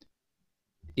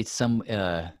 It's some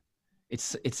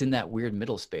it's in that weird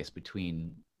middle space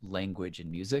between language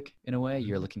and music in a way.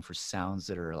 You're Mhm. looking for sounds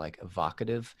that are like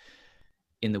evocative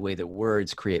in the way that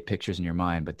words create pictures in your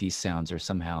mind, but these sounds are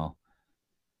somehow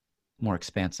more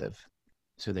expansive.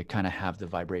 So they kind of have the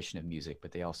vibration of music,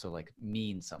 but they also like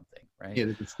mean something, right? Yeah,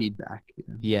 the feedback.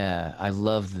 Yeah. Yeah, I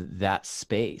love that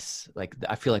space. Like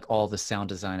I feel like all the sound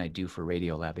design I do for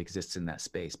Radiolab exists in that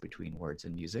space between words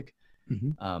and music.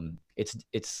 Mm-hmm.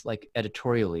 It's like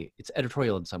editorially, it's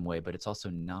editorial in some way, but it's also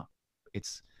not. It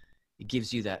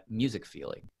gives you that music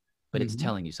feeling, but it's Mm-hmm.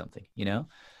 telling you something, you know.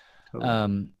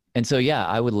 Totally. And so yeah,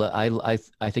 I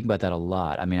think about that a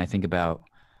lot. I mean, I think about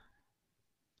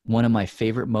one of my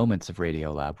favorite moments of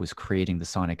Radiolab was creating the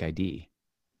Sonic ID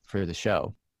for the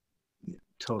show.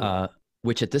 Totally.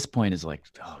 Which at this point is like,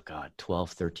 oh God,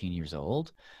 12, 13 years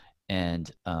old.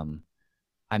 And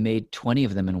I made 20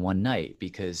 of them in one night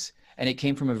and it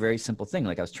came from a very simple thing.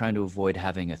 Like I was trying to avoid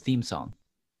having a theme song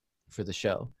for the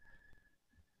show.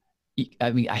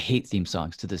 I mean, I hate theme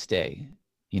songs to this day,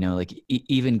 like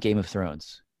even Game of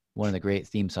Thrones, one of the great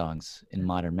theme songs in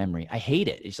modern memory. I hate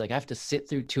it. It's like I have to sit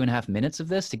through 2.5 minutes of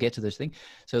this to get to this thing.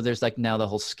 So there's like now the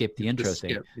whole skip the intro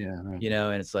thing, yeah, right.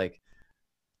 and it's like,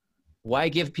 why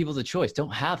give people the choice?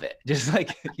 Don't have it. Just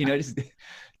like,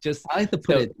 just I like to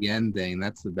put it at the ending.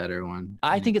 That's the better one.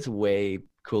 I think it's way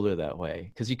cooler that way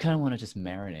because you kind of want to just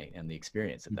marinate in the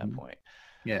experience at that point.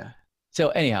 Yeah. So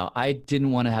anyhow, I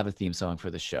didn't want to have a theme song for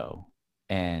the show,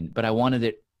 but I wanted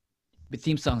it. But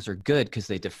theme songs are good because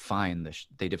they define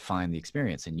the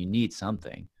experience, and you need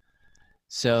something.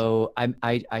 So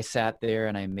I sat there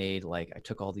and I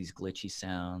took all these glitchy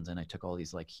sounds and I took all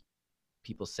these like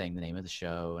people saying the name of the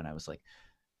show, and I was like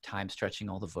time stretching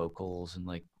all the vocals and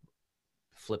like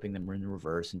flipping them in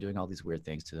reverse and doing all these weird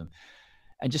things to them,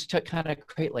 and just to kind of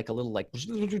create like a little like,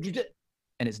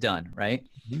 and it's done, right?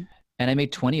 Mm-hmm. And I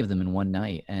made 20 of them in one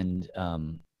night, and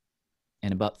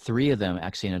about 3 of them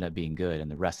actually ended up being good, and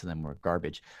the rest of them were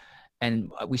garbage.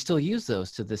 And we still use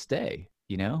those to this day,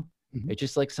 Mm-hmm. It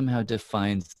just like somehow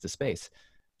defines the space.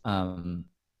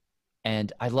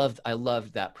 And I loved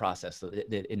that process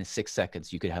that in 6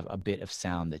 seconds you could have a bit of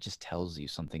sound that just tells you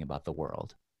something about the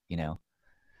world, That's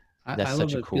I such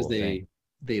love a it cool because thing.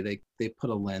 they put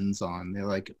a lens on. They're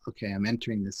like, okay, I'm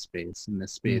entering this space, and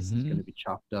this space is going to be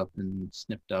chopped up and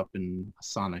snipped up in a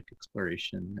sonic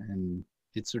exploration, and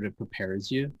it sort of prepares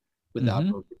you without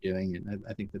overdoing it.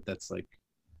 I think that's like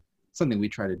something we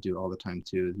try to do all the time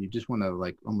too. You just want to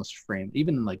like almost frame,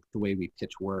 even like the way we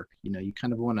pitch work. You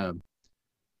kind of want to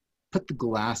put the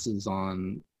glasses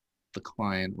on the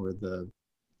client or the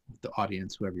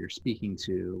audience, whoever you're speaking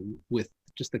to, with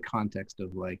just the context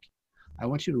of like, I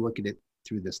want you to look at it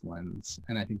through this lens.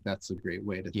 And I think that's a great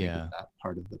way to think of that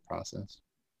part of the process.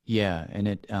 Yeah. And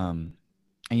it,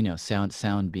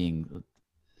 sound being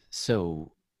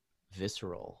so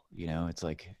visceral, it's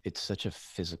like, it's such a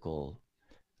physical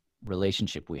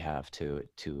relationship we have to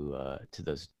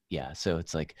those. Yeah. So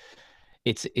it's like,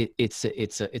 it's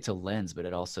a lens, but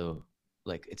it also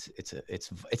like it's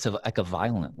like a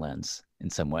violent lens in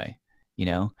some way,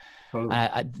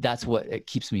 Totally. that's what it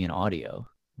keeps me in audio,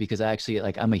 because I actually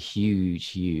like, I'm a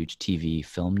huge TV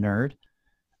film nerd.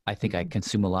 I think I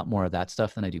consume a lot more of that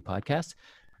stuff than I do podcasts,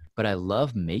 but I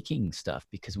love making stuff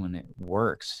because when it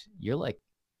works,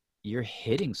 you're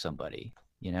hitting somebody,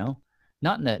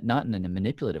 not in a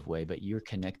manipulative way, but you're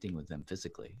connecting with them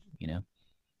physically,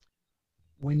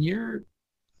 When you're,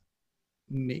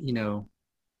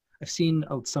 I've seen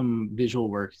some visual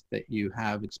work that you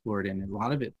have explored, and a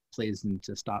lot of it plays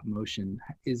into stop motion.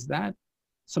 Is that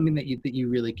something that you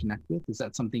really connect with? Is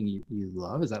that something you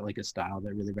love? Is that like a style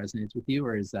that really resonates with you,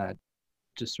 or is that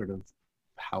just sort of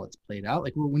how it's played out?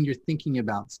 Like when you're thinking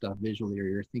about stuff visually, or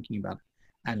you're thinking about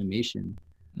animation,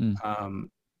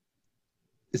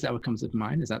 is that what comes to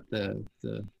mind? Is that the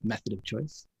method of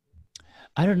choice?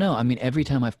 I don't know. I mean, every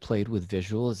time I've played with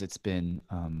visuals, it's been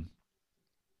on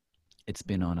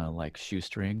a like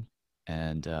shoestring,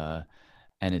 and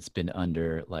it's been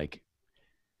under like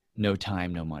no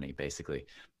time, no money, basically.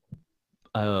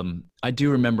 I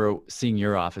do remember seeing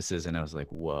your offices, and I was like,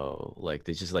 whoa, like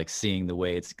they just like seeing the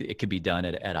way it could be done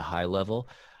at a high level.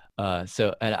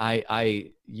 So, and I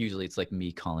usually it's like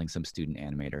me calling some student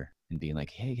animator and being like,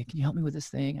 hey, can you help me with this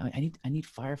thing? I need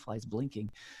fireflies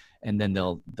blinking, and then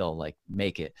they'll like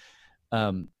make it.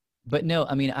 But no,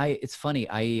 I mean, it's funny.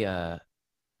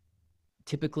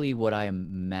 Typically what I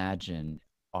imagine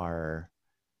are,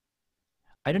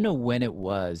 I don't know when it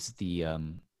was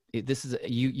this is,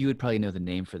 you would probably know the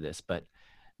name for this, but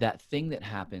that thing that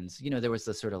happens, there was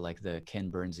the sort of like the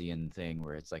Ken Burnsian thing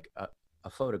where it's like a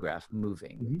photograph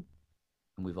moving,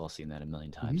 and we've all seen that a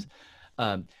million times.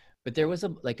 But there was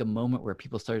a moment where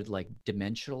people started like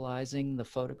dimensionalizing the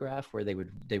photograph, where they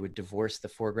would divorce the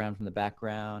foreground from the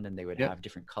background, and they would have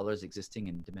different colors existing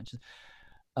in dimensions.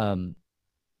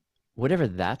 whatever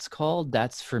that's called,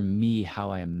 that's for me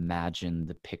how I imagine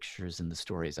the pictures and the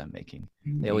stories I'm making.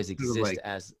 They always Sort of exist like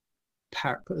as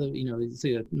it's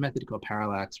a method called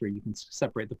parallax where you can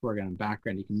separate the foreground and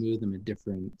background. You can move them at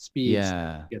different speeds,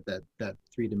 yeah. get that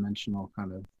three-dimensional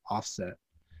kind of offset.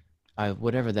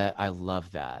 Whatever that, I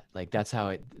love that. Like that's how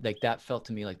it, like that felt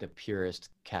to me like the purest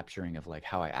capturing of like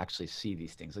how I actually see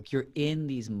these things. Like you're in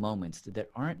these moments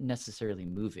that aren't necessarily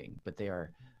moving, but they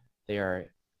are,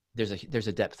 there's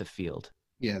a depth of field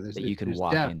Yeah, that you can there's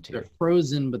walk depth. into. They're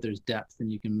frozen, but there's depth,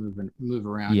 and you can move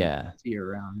around. Yeah. And see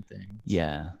around things.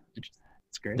 Yeah. Interesting.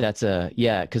 It's great. That's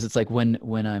yeah, because it's like when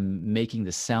I'm making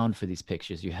the sound for these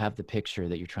pictures, you have the picture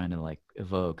that you're trying to like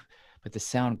evoke, but the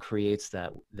sound creates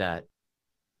that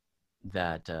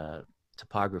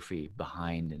topography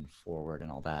behind and forward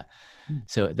and all that.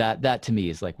 So that to me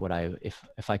is like what I,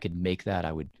 if I could make that,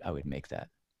 I would make that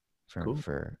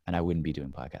for and I wouldn't be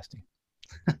doing podcasting.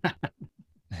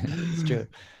 It's true.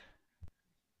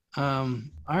 All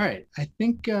right. I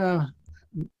think do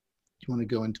you want to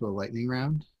go into a lightning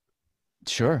round?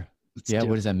 Sure. Yeah,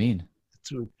 what does that mean?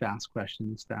 Sort of fast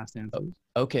questions, fast answers.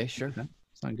 Okay, sure. Okay.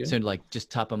 Sound good? So like just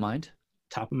top of mind?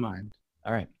 Top of mind.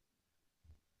 All right.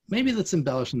 Maybe let's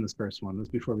embellish on this first one. That's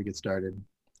before we get started.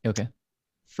 Okay.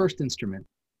 First instrument.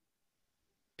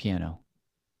 Piano.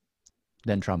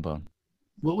 Then trombone.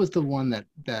 What was the one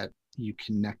that you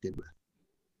connected with?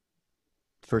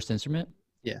 First instrument?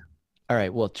 Yeah. All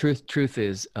right. Well, truth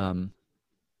is,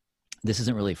 this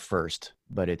isn't really first,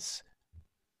 but it's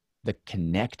the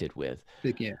connected with.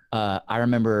 Yeah. I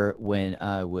remember when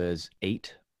I was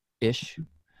 8-ish,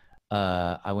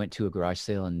 I went to a garage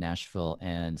sale in Nashville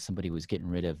and somebody was getting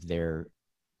rid of their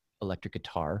electric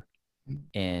guitar.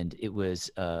 And it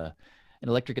was an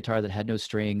electric guitar that had no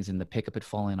strings and the pickup had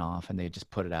fallen off and they had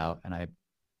just put it out. And I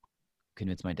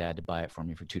convinced my dad to buy it for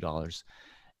me for $2.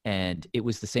 And it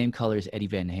was the same color as Eddie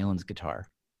Van Halen's guitar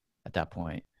at that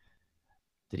point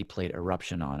that he played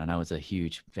Eruption on. And I was a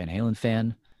huge Van Halen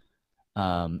fan.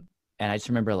 And I just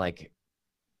remember like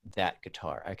that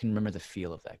guitar. I can remember the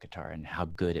feel of that guitar and how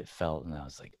good it felt. And I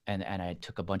was like, and I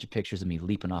took a bunch of pictures of me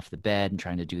leaping off the bed and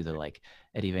trying to do the like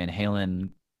Eddie Van Halen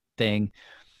thing.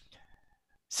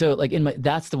 So like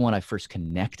that's the one I first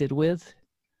connected with,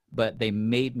 but they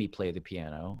made me play the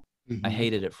piano. I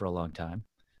hated it for a long time.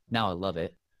 Now I love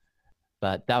it.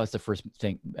 But that was the first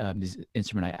thing,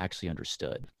 instrument I actually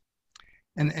understood.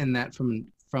 And that from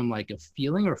like a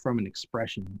feeling or from an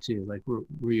expression too? Like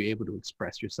were you able to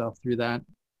express yourself through that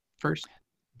first?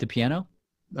 The piano?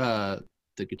 The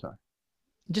guitar.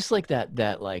 Just like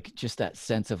that like just that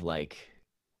sense of like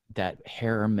that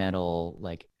hair metal,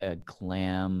 like a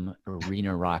glam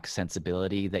arena rock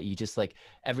sensibility that you just like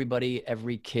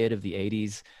every kid of the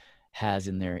 80s has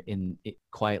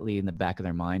quietly in the back of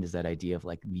their mind is that idea of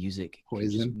like music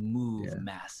Poison. Just move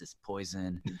masses.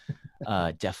 Poison,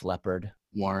 Def Leppard,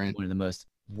 Warrant. One of the most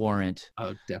Warrant.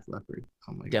 Oh, Def Leppard.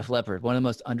 Oh my God. Def Leppard, one of the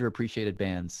most underappreciated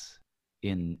bands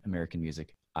in American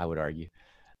music, I would argue.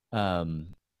 Yeah,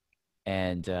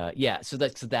 so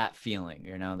that's that feeling,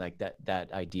 you know, like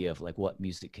that idea of like what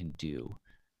music can do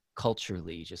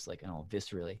culturally, just like,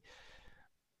 viscerally.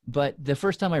 But the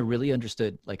first time I really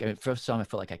understood, first time I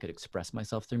felt like I could express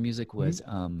myself through music was,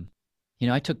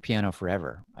 I took piano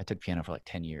forever. I took piano for like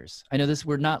 10 years. I know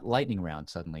we're not lightning round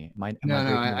suddenly. Am I breaking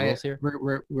the rules here?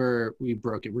 We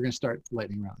broke it. We're going to start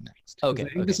lightning round next. Okay. I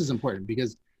think this is important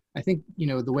because I think,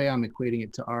 the way I'm equating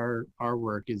it to our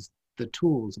work is the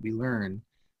tools we learn.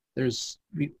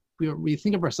 We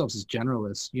think of ourselves as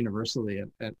generalists universally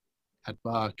at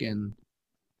Buck, and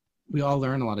we all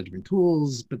learn a lot of different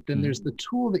tools, but then there's the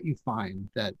tool that you find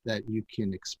that you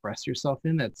can express yourself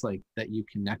in, that's like that you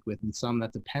connect with, and some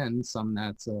that's a pen, some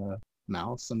that's a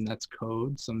mouse, some that's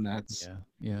code, some that's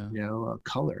a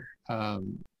color,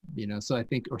 so I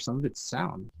think, or some of it's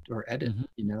sound or edit,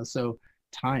 so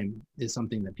time is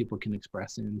something that people can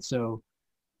express in. So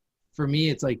for me,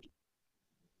 it's like,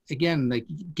 again, like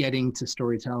getting to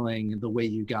storytelling the way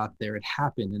you got there, it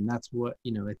happened. And that's what,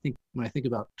 I think when I think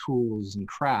about tools and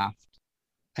craft,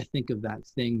 I think of that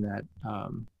thing that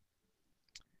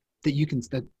that you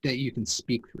can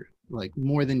speak through, like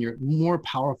more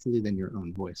powerfully than your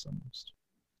own voice almost.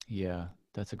 Yeah,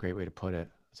 that's a great way to put it.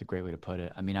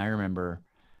 I mean, I remember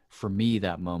for me,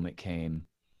 that moment came,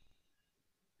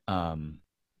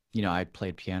 I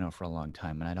played piano for a long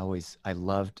time, and I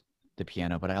loved the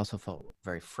piano, but I also felt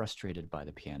very frustrated by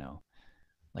the piano.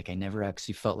 Like I never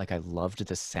actually felt like I loved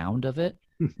the sound of it.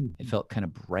 It felt kind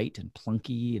of bright and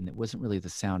plunky, and it wasn't really the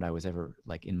sound I was ever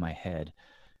like in my head.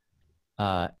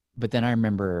 But then I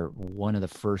remember one of the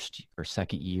first or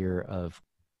second year of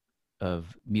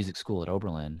music school at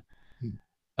Oberlin,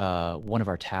 one of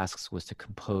our tasks was to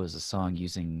compose a song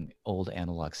using old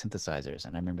analog synthesizers.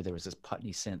 And I remember there was this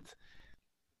Putney synth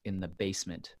in the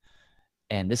basement.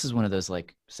 And this is one of those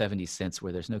like 70s synths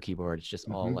where there's no keyboard. It's just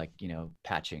all like, you know,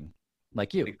 patching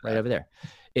like you right over there.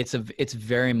 It's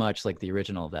very much like the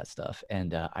original of that stuff.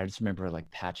 And I just remember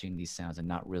like patching these sounds and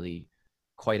not really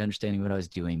quite understanding what I was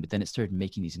doing. But then it started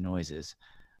making these noises.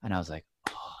 And I was like,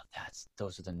 oh,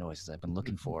 those are the noises I've been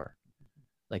looking for.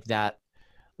 Like that,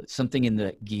 something in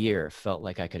the gear felt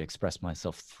like I could express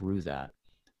myself through that.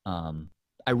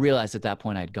 I realized at that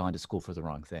point I'd gone to school for the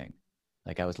wrong thing.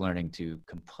 Like I was learning to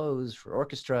compose for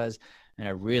orchestras, and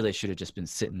I really should have just been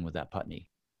sitting with that Putney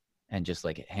and just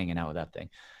like hanging out with that thing,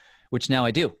 which now I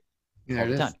do all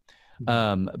the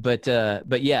time.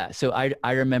 But yeah, so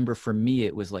I remember for me,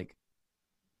 it was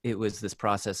this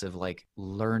process of like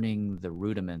learning the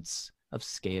rudiments of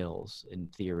scales in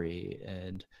theory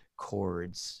and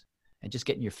chords and just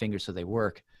getting your fingers so they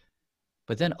work.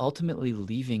 But then ultimately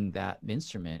leaving that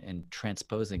instrument and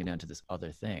transposing it onto this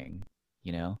other thing,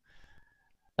 you know?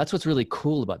 That's what's really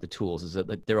cool about the tools, is that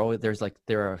like there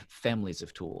are families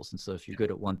of tools. And so if you're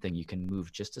good at one thing, you can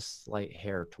move just a slight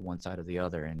hair to one side or the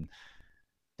other, and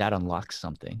that unlocks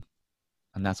something.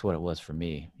 And that's what it was for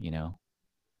me, you know?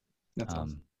 That's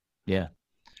awesome. Yeah.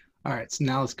 All right. So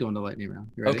now let's go into lightning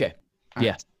round. You ready? Okay. All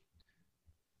yeah. Right.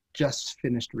 Just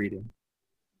finished reading.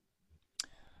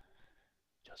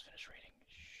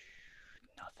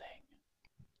 Nothing.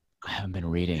 I haven't been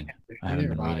reading. I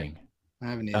haven't either.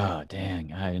 Oh,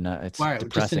 dang. I know. It's all right,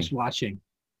 depressing.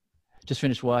 Just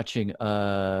finished watching.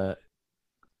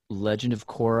 Legend of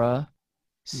Korra,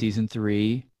 season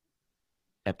 3,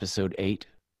 episode 8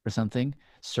 or something.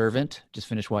 Servant. Just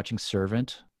finished watching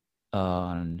Servant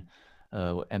on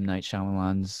M. Night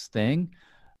Shyamalan's thing.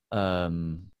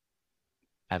 Avatar: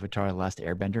 The Last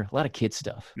Airbender. A lot of kid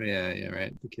stuff. Yeah,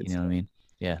 right. The kids. You know what I mean?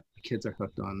 Yeah. The kids are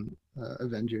hooked on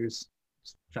Avengers.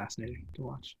 It's fascinating to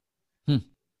watch.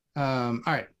 All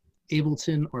right.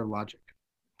 Ableton or Logic?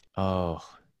 Oh,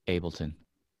 Ableton.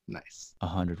 Nice.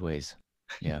 100 ways.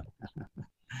 Yeah.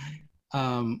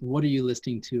 What are you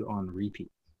listening to on repeat?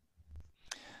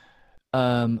 What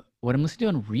I'm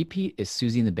listening to on repeat is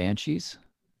Susie and the Banshees.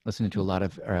 Listening to a lot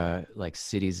of like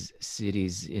cities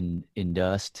in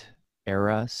Dust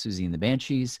era, Susie and the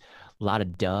Banshees, a lot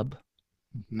of dub.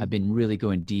 I've been really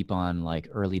going deep on like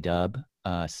early dub,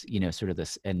 you know, sort of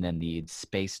this, and then the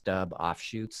space dub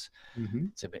offshoots.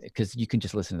 So because you can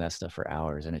just listen to that stuff for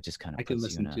hours, and it just kind of. I can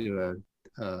listen to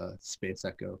a Space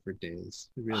Echo for days.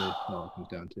 It really all comes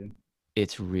down to.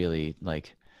 It's really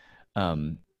like,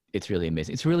 it's really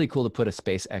amazing. It's really cool to put a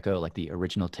Space Echo, like the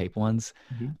original tape ones,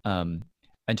 and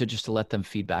to let them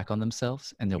feed back on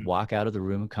themselves, and they'll walk out of the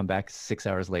room and come back 6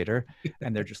 hours later,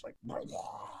 and they're just like.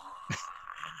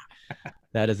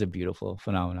 That is a beautiful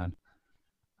phenomenon.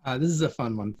 This is a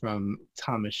fun one from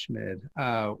Thomas Schmid.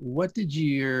 What did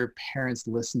your parents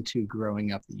listen to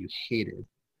growing up that you hated,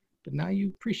 but now you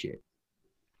appreciate?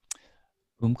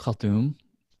 Kulthum,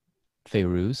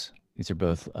 Fairuz. These are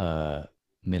both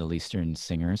Middle Eastern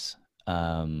singers.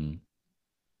 Opera.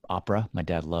 My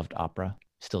dad loved opera,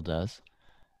 still does.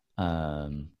 My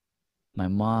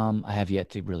mom, I have yet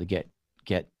to really get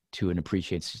to an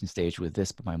appreciation stage with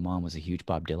this, but my mom was a huge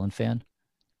Bob Dylan fan.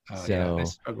 Yeah, I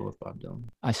struggle with Bob Dylan.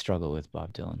 I struggle with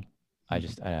Bob Dylan. I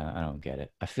don't get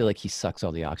it. I feel like he sucks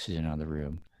all the oxygen out of the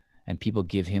room, and people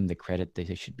give him the credit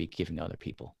they should be giving other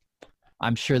people.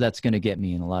 I'm sure that's going to get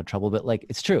me in a lot of trouble, but like,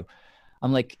 it's true.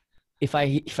 I'm like, if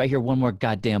I hear one more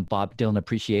goddamn Bob Dylan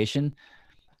appreciation,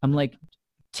 I'm like,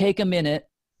 take a minute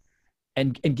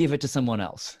and give it to someone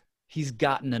else. He's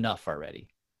gotten enough already.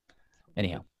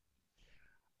 Anyhow.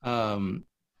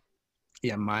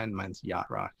 Yeah, mine's yacht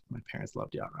rock. My parents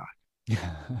loved yacht rock.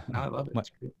 Now I love it. It's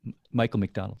great. Michael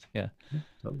McDonald. Yeah.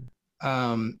 Totally.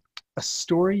 A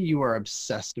story you are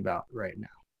obsessed about right now?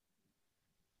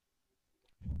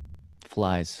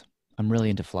 Flies. I'm really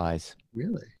into flies.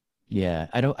 Really? Yeah.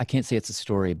 I can't say it's a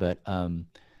story, but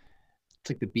it's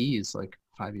like the bees like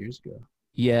 5 years ago.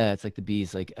 Yeah, it's like the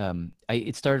bees. Like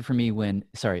it started for me when.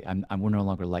 Sorry, we're no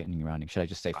longer lightning rounding. Should I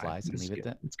just say flies and leave it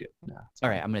there? It's good. No, all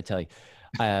right, I'm going to tell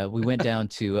you. We went down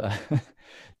to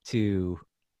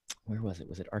where was it?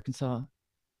 Was it Arkansas,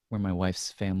 where my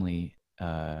wife's family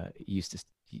used to.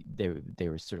 They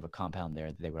were sort of a compound there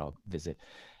that they would all visit,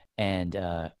 and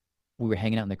we were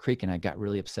hanging out in the creek, and I got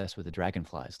really obsessed with the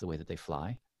dragonflies. The way that they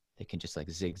fly, they can just like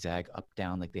zigzag up,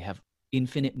 down, like they have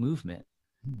infinite movement.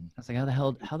 I was like, how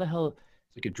the hell?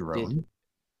 Like a drone?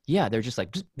 Yeah, they're just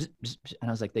like, bzz, bzz, bzz, bzz. And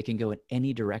I was like, they can go in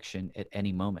any direction at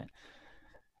any moment.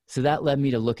 So that led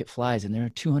me to look at flies, and there are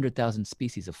 200,000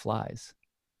 species of flies.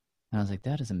 And I was like,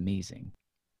 that is amazing.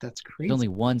 That's There's only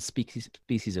crazy. one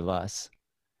species of us,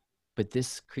 but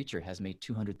this creature has made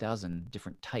 200,000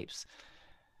 different types.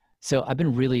 So I've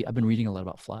been reading a lot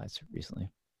about flies recently.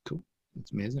 Cool.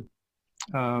 That's amazing.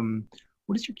 Um,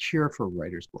 what is your cure for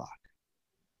writer's block?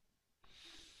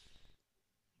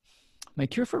 My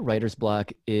cure for writer's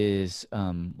block is,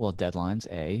 well, deadlines.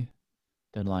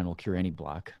 Deadline will cure any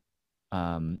block.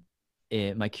 Um,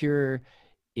 my cure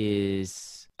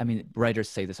is, I mean, writers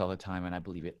say this all the time, and I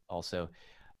believe it also,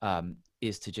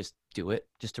 is to just do it,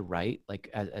 just to write, like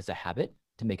as a habit,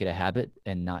 to make it a habit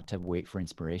and not to wait for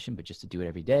inspiration, but just to do it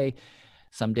every day.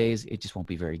 Some days it just won't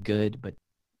be very good, but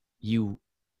you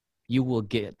you will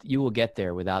get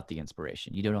there without the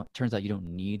inspiration. You don't, turns out you don't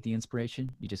need the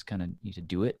inspiration. You just kind of need to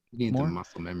do it You need the more.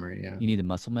 muscle memory. Yeah. You need the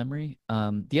muscle memory.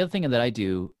 The other thing that I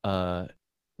do,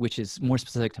 which is more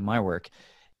specific to my work,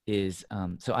 is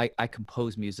so I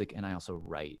compose music and I also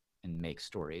write and make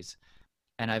stories.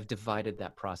 And I've divided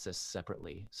that process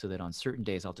separately so that on certain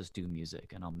days I'll just do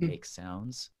music and I'll make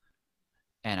sounds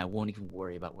and I won't even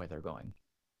worry about where they're going.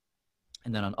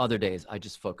 And then on other days I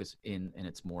just focus in and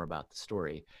it's more about the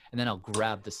story. And then I'll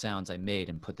grab the sounds I made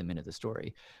and put them into the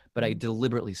story. But I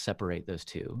deliberately separate those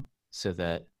two so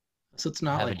that So it's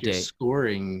not like you're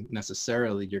scoring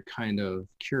necessarily, you're kind of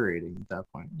curating at that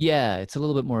point. Yeah, it's a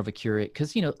little bit more of a curate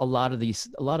because, you know, a lot of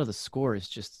the score is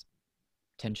just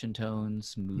tension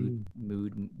tones, mood,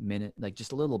 minute, like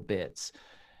just little bits.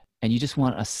 And you just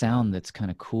want a sound that's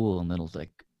kind of cool and little,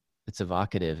 like, it's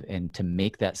evocative. And to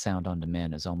make that sound on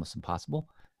demand is almost impossible.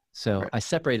 So I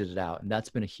separated it out, and that's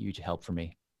been a huge help for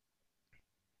me.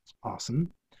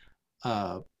 Awesome.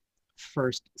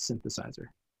 First synthesizer.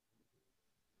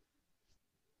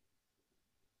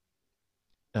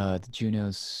 The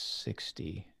Juno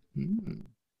 60, the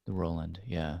Roland,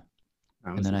 yeah.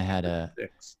 And then I had a,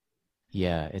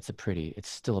 yeah, it's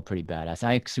still a pretty badass.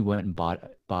 I actually went and bought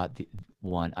the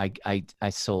one. I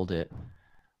sold it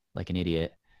like an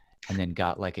idiot, and then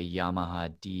got like a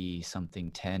Yamaha D something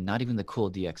 10, not even the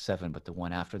cool DX7, but the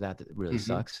one after that really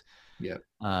sucks. Yeah.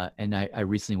 And I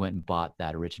recently went and bought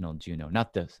that original Juno,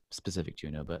 not the specific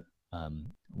Juno, but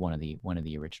one of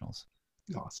the originals.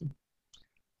 Awesome.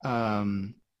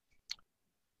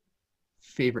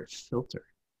 Favorite filter?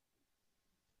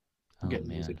 Get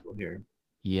musical here.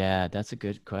 Yeah, that's a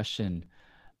good question.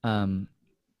 You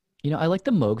know, I like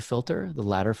the Moog filter, the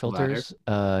ladder filters.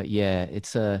 Yeah,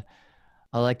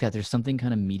 I like that. There's something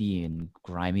kind of meaty and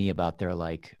grimy about their,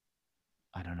 like,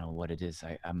 I don't know what it is.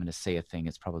 I'm going to say a thing.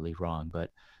 It's probably wrong,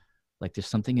 but like there's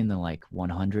something in the like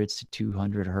 100s to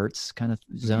 200 hertz kind of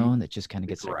zone that just kind of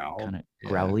gets kind of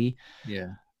growly. Yeah.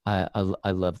 I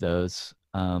love those.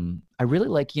 I really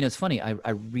like, you know, it's funny. I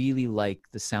really like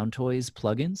the Sound Toys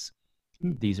plugins.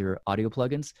 These are audio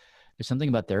plugins. There's something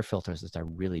about their filters that I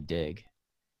really dig.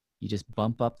 You just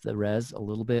bump up the res a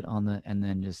little bit on the, and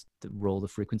then just roll the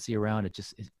frequency around.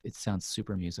 It sounds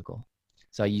super musical.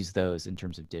 So I use those in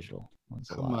terms of digital ones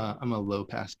a lot. I'm a low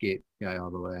pass gate guy all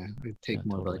the way. I take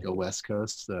more totally. Of like a West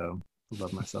Coast, so I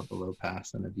love myself a low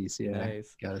pass and a VCA.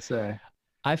 Nice. Gotta say.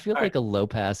 I feel like a low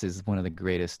pass is one of the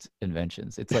greatest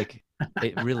inventions. It's like,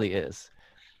 it really is.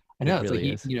 I know, it's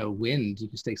really like, you know, wind. You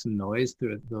just take some noise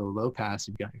through the low pass,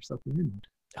 you've got yourself wind.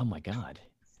 Oh my God.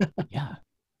 Yeah.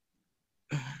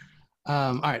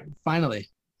 All right, finally,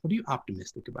 what are you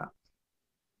optimistic about?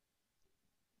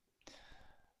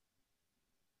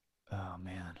 Oh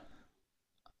man,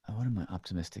 what am I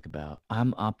optimistic about?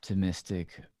 I'm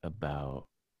optimistic about,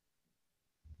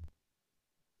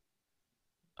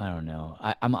 I don't know.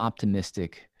 I'm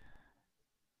optimistic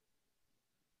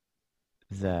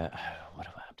that, what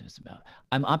am I optimistic about?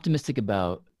 I'm optimistic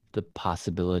about the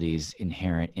possibilities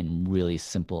inherent in really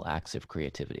simple acts of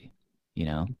creativity. You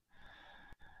know,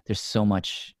 there's so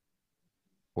much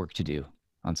work to do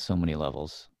on so many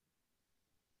levels.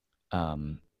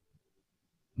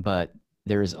 But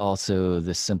there is also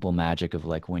the simple magic of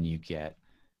like when you get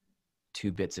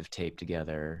two bits of tape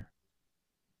together,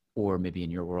 or maybe in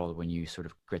your world when you sort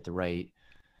of get the right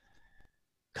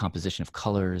composition of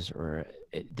colors, or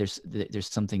there's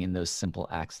something in those simple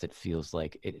acts that feels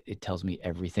like it tells me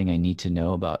everything I need to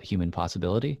know about human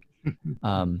possibility.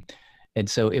 And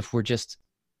so if we're just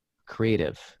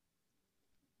creative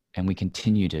and we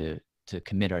continue to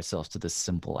commit ourselves to the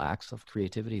simple acts of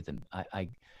creativity, then I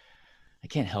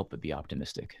can't help but be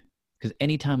optimistic. Because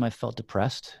anytime I felt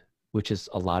depressed, which is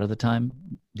a lot of the time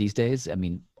these days, I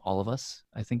mean, all of us,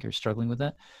 I think, are struggling with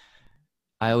that.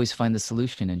 I always find the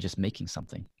solution in just making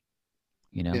something,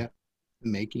 you know? Yeah,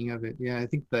 the making of it. Yeah, I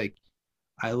think like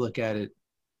I look at it,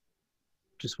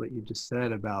 just what you just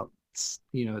said about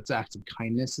it's acts of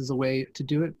kindness is a way to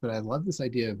do it, but I love this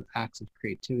idea of acts of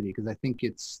creativity because I think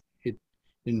it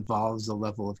involves a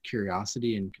level of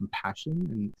curiosity and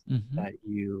compassion, and that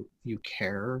you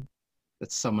care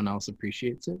that someone else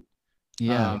appreciates it.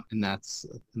 Yeah. And that's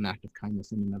an act of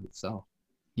kindness in and of itself.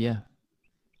 Yeah.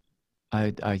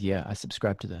 I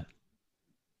subscribe to that.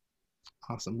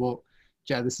 Awesome. Well,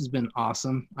 Jad, this has been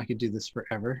awesome. I could do this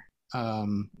forever.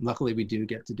 Luckily we do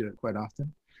get to do it quite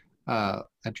often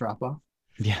at Drop Off.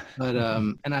 Yeah. But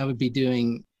and I would be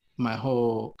doing my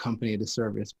whole company a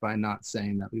disservice by not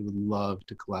saying that we would love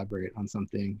to collaborate on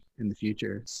something in the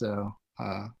future. So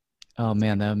oh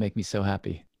man, that would make me so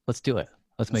happy. Let's do it.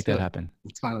 Let's make that happen.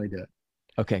 Let's finally do it.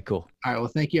 Okay, cool. All right. Well,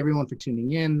 thank you everyone for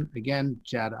tuning in. Again,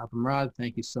 Jad Abumrad,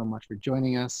 thank you so much for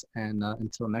joining us. And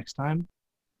until next time,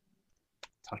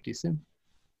 talk to you soon.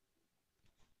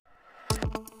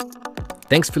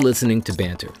 Thanks for listening to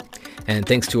Banter. And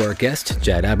thanks to our guest,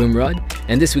 Jad Abumrad,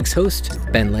 and this week's host,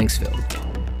 Ben Langsfeld.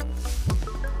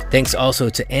 Thanks also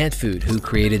to Ant Food, who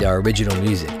created our original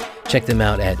music. Check them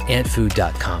out at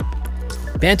antfood.com.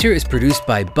 Banter is produced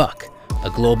by Buck, a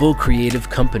global creative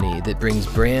company that brings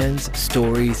brands,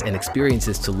 stories, and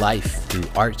experiences to life through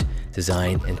art,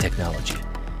 design, and technology.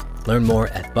 Learn more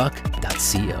at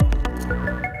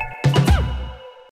buck.co.